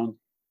it round.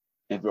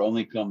 If it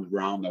only comes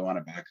round, I want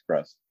it box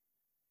press.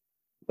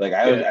 Like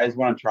I just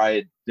want to try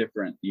it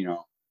different, you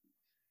know."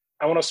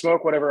 I want to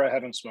smoke whatever I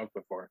haven't smoked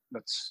before.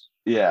 That's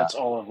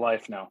all of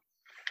life now.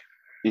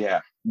 Yeah.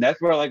 And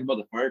that's what I like about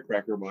the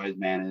firecracker wise,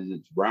 man, is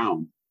it's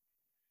round,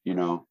 you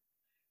know.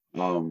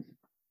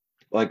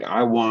 Like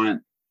I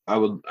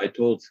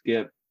told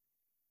Skip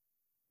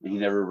and he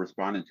never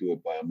responded to it,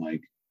 but I'm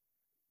like,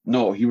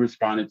 no, he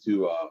responded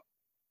to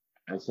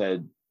I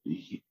said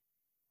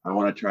I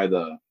want to try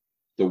the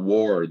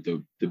war,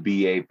 the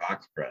BA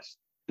box press,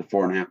 the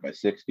 4.5 by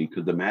 60,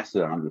 because the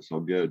Mastodons are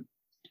so good.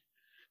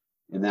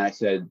 And then I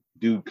said,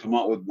 dude, come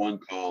out with one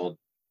called,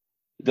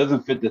 it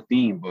doesn't fit the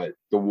theme, but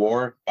the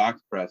War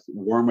box press,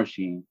 War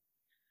Machine,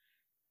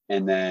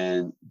 and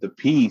then the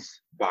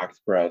Peace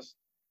box press,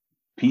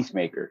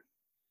 Peacemaker.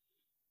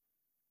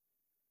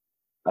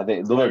 I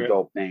think those are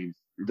dope names.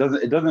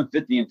 It doesn't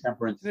fit the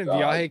Intemperance. Didn't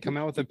Viaje come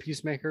out with a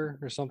Peacemaker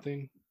or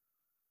something?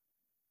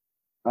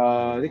 They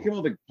came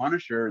out with like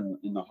Punisher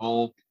in the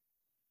Hulk.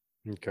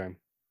 Okay.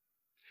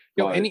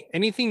 Yo, But,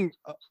 anything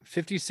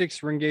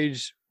 56 ring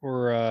gauge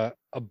or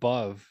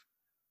above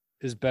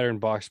is better in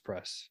box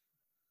press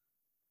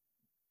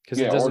because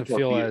it doesn't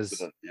feel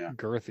as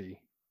girthy.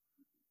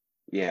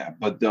 Yeah,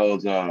 but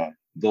those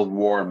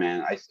War,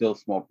 man, I still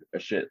smoke a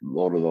shit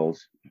load of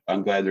those.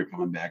 I'm glad they're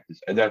coming back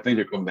I think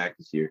they're coming back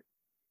this year.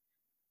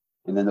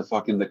 And then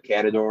the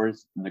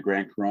Catadors and the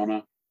Grand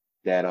Corona,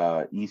 that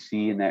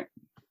EC and that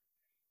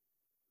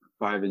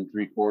 5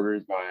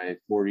 3/4 by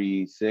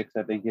 46,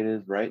 I think it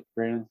is, right,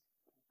 Brandon?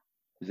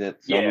 Is that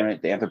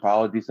right? The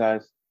Anthropology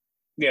size?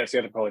 Yeah, it's the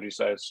Anthropology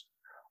size.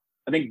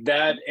 I think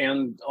that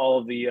and all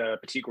of the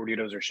Petit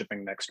Gorditos are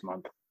shipping next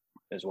month,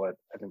 is what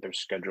I think they're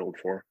scheduled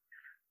for.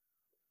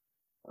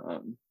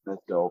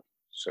 That's dope.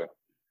 So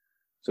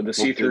the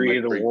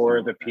C3, the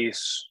War, the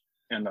Peace,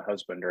 and the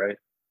Husband, right?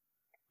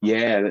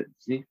 Yeah.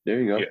 See, there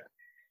you go.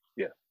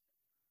 Yeah.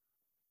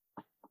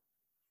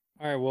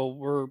 All right. Well,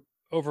 we're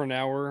over an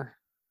hour.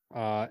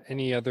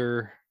 Any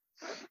other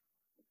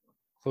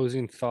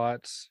closing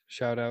thoughts,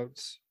 shout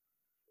outs?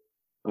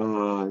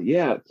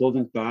 Yeah,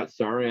 closing thoughts.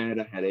 Sorry I had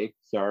a headache.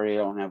 Sorry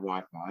I don't have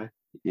Wi-Fi.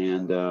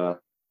 And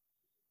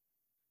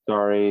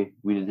sorry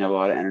we didn't have a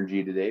lot of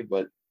energy today,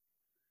 but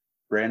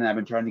Brandon, I've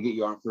been trying to get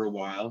you on for a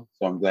while,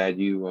 so I'm glad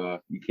you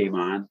came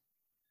on.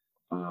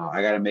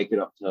 I gotta make it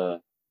up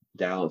to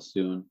Dallas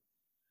soon.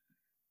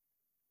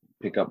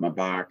 Pick up my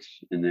box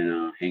and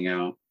then hang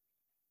out.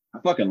 I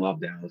fucking love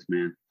Dallas,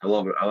 man. I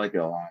love it. I like it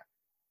a lot.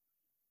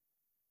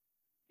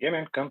 Yeah,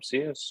 man, come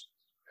see us.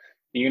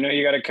 You know,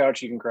 you got a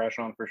couch you can crash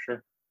on for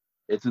sure.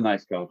 It's a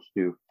nice couch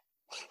too.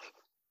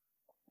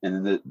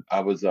 And then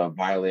I was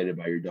violated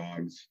by your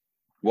dogs.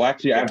 Well,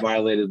 actually, I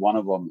violated one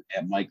of them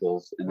at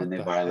Michael's, and then they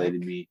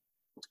violated me.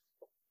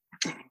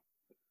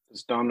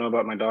 Does Dom know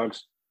about my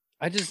dogs?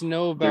 I just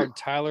know about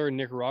Tyler in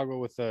Nicaragua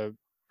with a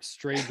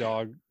stray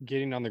dog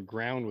getting on the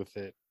ground with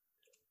it.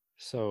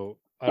 So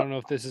I don't know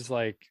if this is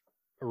like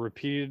a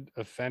repeated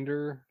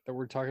offender that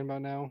we're talking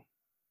about now.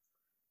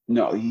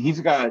 No, he's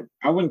got,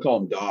 I wouldn't call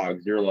them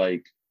dogs. They're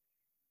like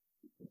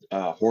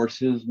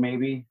horses,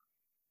 maybe.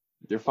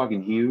 They're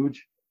fucking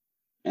huge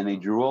and they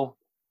drool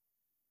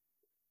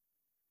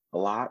a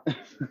lot.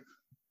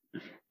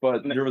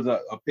 But there was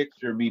a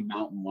picture of me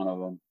mounting one of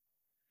them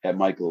at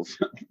Michael's.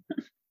 The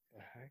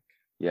heck?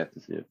 You have to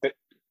see it.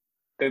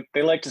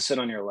 They like to sit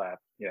on your lap.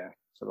 Yeah.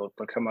 So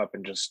they'll come up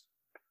and just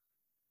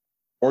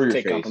or your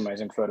take face.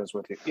 Compromising photos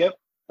with you. Yep.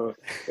 Both.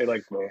 They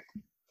like both.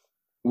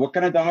 What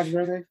kind of dogs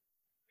are they?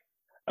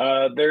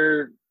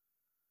 They're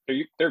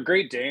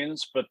Great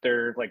Danes, but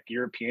they're like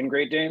European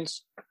Great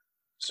Danes.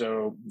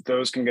 So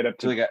those can get up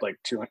to like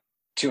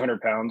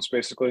 200 pounds,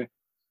 basically.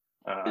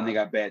 And they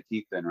got bad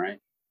teeth then, right?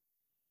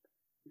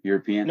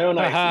 European? No,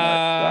 nice.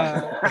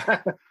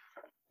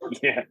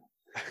 Yeah.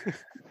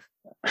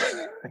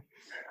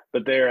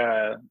 But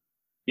they're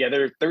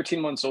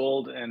 13 months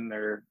old and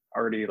they're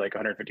already like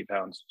 150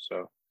 pounds.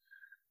 So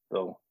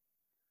we'll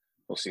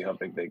see how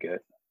big they get.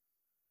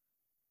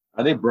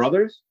 Are they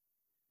brothers?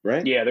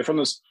 Right? Yeah, they're from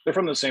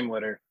the same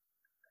litter.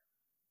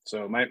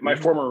 So my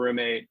former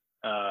roommate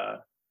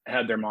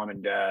had their mom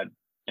and dad,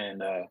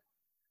 and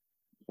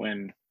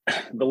when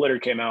the litter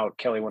came out,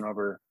 Kelly went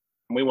over,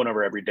 and we went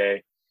over every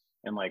day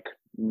and like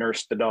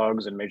nursed the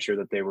dogs and made sure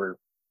that they were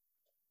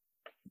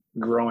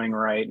growing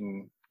right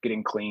and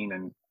getting clean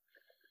and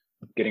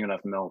getting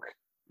enough milk.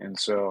 And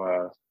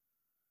so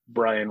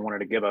Brian wanted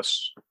to give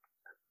us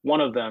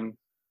one of them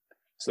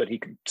so that he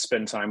could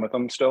spend time with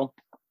them still.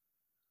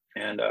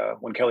 And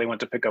when Kelly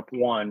went to pick up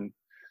one,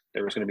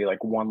 there was going to be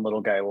like one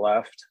little guy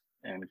left,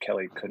 and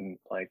Kelly couldn't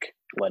like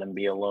let him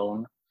be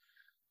alone.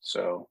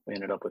 So we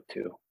ended up with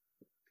two.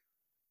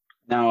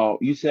 Now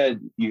you said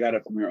you got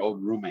it from your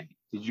old roommate.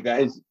 Did you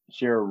guys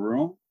share a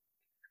room?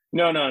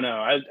 No.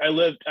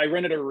 I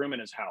rented a room in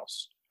his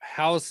house.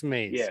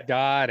 Housemates. Yeah.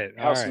 Got it.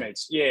 All right.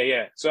 Housemates.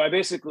 Yeah. So I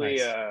basically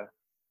Nice.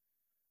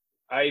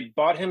 I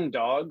bought him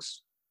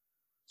dogs.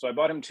 So I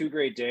bought him 2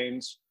 Great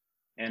Danes,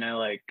 and I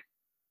like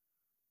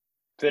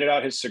fitted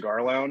out his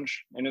cigar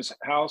lounge in his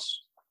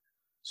house.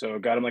 So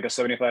got him like a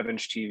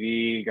 75-inch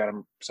TV, got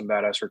him some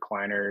badass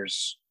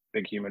recliners,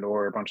 big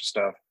humidor, a bunch of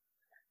stuff.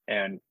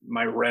 And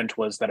my rent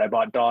was that I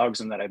bought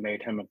dogs and that I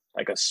made him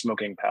like a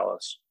smoking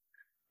palace.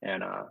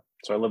 And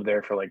so I lived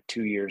there for like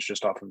 2 years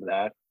just off of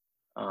that.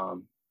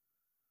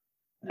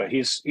 But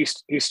he's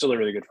still a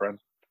really good friend.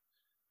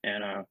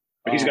 And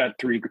but he's got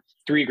three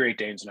Great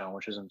Danes now,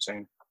 which is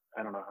insane.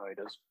 I don't know how he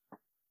does.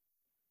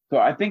 So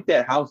I think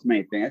that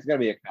housemate thing, that's got to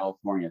be a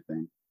California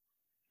thing.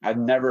 I've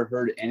never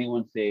heard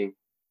anyone say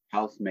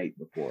housemate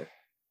before.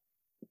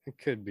 It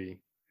could be.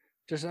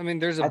 Just, I mean,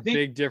 there's a I think-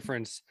 big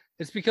difference.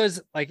 It's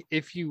because, like,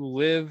 if you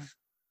live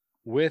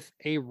with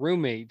a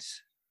roommate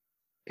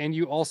and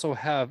you also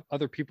have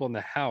other people in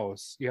the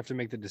house, you have to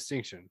make the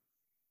distinction.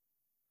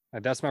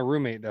 Like, that's my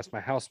roommate, that's my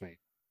housemate.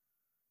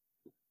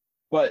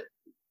 But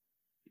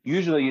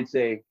usually you'd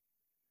say,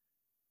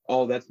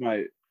 "Oh,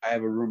 I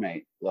have a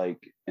roommate." Like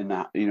in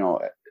that,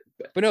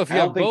 But no, if you I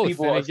have don't think both,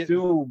 people then it get-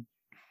 assume.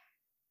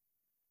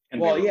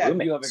 And Well, they were yeah, if you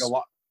have roommates. like a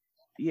lot.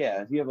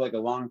 Yeah, if you have like a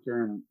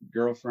long-term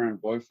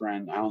girlfriend,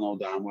 boyfriend, I don't know,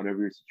 Don, whatever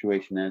your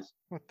situation is,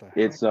 what the heck?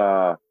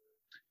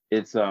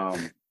 it's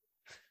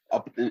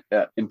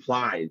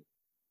implied.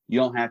 You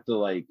don't have to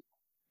like.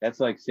 That's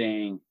like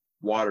saying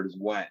water's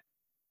wet.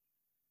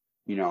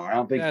 I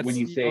don't think when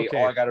you That's- say,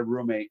 okay. "Oh, I got a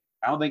roommate,"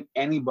 I don't think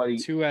anybody.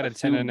 2 out of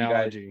 10 assumed you guys-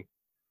 analogy.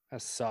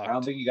 That sucked. I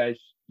don't think you guys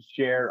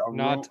share a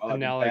Not room, like a bed.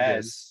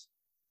 analogous.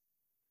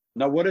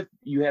 Now, what if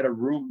you had a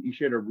room? You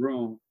shared a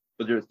room,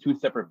 but there's 2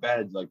 separate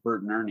beds, like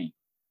Bert and Ernie.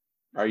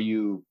 Are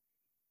you?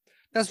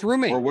 That's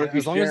roommate. Or what if you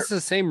As long as share- it's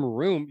the same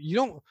room.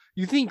 You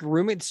think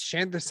roommates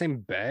share the same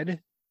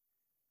bed?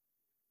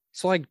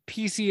 So like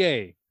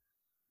PCA.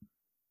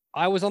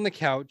 I was on the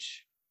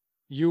couch.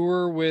 You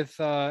were with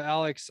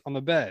Alex on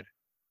the bed.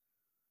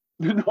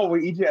 No,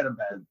 we each had a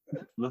bed.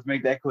 Let's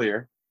make that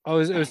clear. Oh,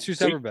 it was 2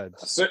 So- separate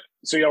beds.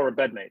 So y'all were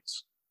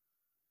bedmates.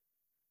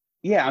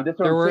 Yeah, that's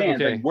what There I'm were saying.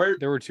 okay. Like, where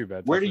There were 2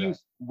 beds. where I do you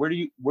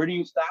forgot. where do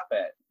you stop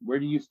at? Where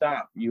do you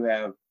stop? You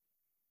have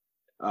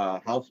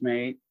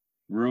housemate,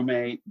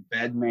 roommate,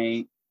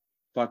 bedmate,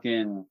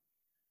 fucking.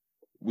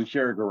 We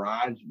share a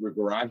garage. We're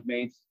garage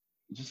mates.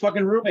 It's just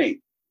fucking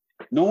roommate.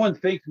 No one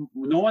thinks.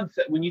 No one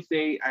said when you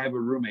say I have a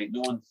roommate.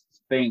 No one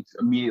thinks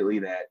immediately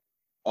that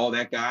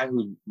that guy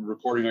who's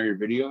recording all your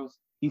videos,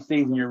 he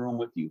stays in your room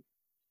with you.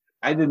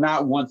 I did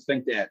not once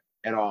think that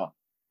at all.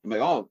 I'm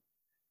like, oh,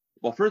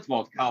 well, first of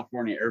all, it's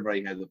California.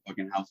 Everybody has a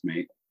fucking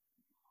housemate.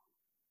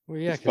 Well,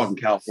 yeah, It's fucking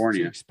 'cause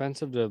California. It's too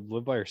expensive to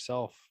live by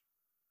yourself.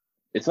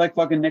 It's like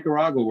fucking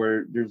Nicaragua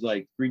where there's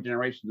like 3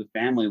 generations of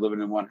family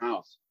living in one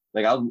house.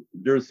 Like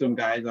there's some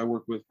guys I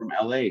work with from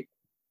LA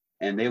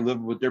and they live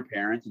with their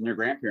parents and their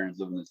grandparents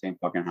live in the same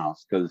fucking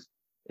house because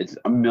it's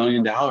 $1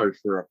 million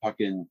for a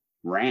fucking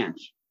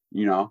ranch,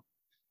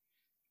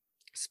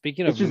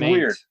 Speaking It's of just mate,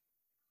 weird.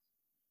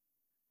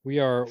 we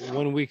are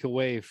 1 week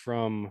away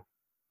from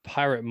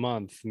Pirate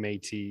Month,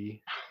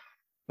 matey.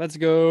 Let's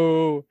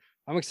go.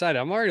 I'm excited.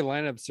 I'm already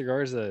lining up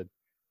cigars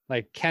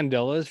like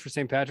candelas for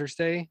St. Patrick's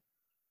Day. I'm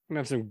gonna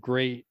have some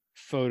great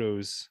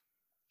photos,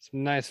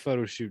 some nice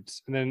photo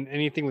shoots, and then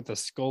anything with a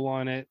skull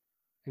on it,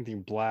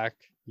 anything black.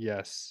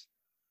 Yes.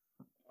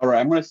 All right,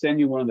 I'm gonna send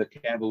you one of the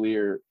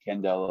Cavalier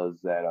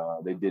Candelas that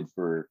they did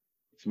for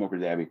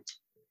Smokers Abbey.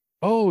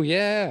 Oh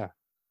yeah,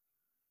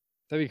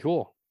 that'd be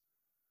cool.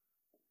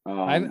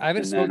 I haven't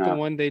and smoked then, the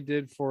one they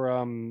did for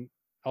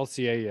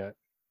LCA yet.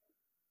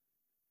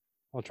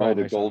 I'll try Oh, it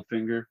the next time.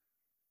 Goldfinger.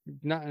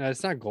 No,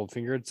 it's not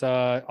Goldfinger. It's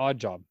Odd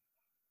Job.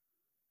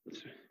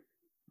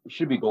 It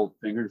should be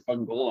Goldfinger. There's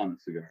fucking gold on the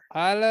cigar.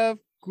 I love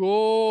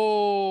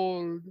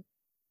gold.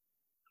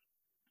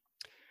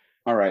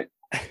 All right.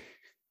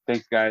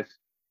 Thanks, guys.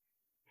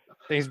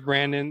 Thanks,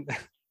 Brandon.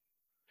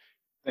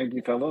 Thank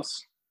you,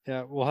 fellas.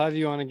 Yeah, we'll have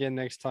you on again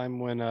next time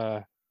when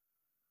we're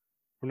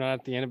not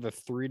at the end of a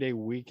 3-day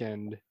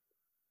weekend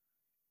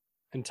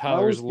and I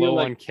always Tyler's feel low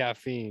like- on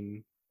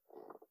caffeine.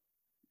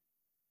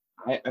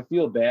 I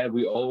feel bad.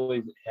 We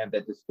always have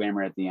that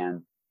disclaimer at the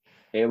end.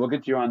 Hey, we'll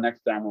get you on next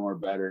time when we're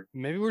better.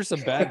 Maybe we're just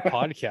a bad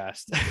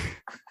podcast.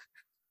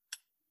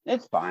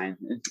 It's fine.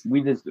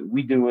 We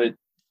do it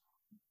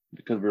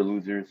because we're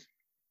losers.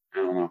 I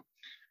don't know.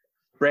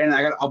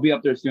 Brandon, I'll be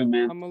up there soon,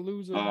 man. I'm a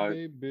loser,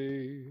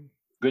 baby.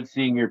 Good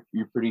seeing your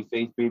pretty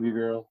face, baby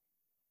girl.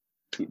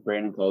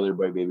 Brandon called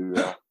everybody baby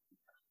girl.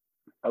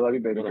 I love you,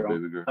 baby What up, girl.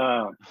 baby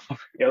girl?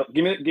 Yeah,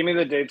 give me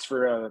the dates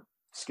for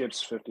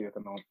Skip's 50th,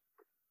 and I'll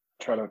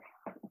try to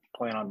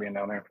plan on being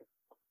down there.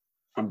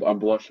 I'm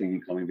blushing.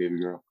 You call me baby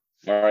girl.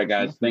 All right,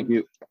 guys. Thank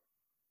you.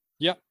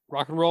 Yep.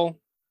 Rock and roll.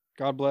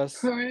 God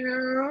bless.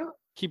 Yeah.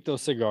 Keep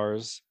those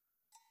cigars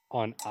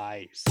on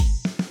ice.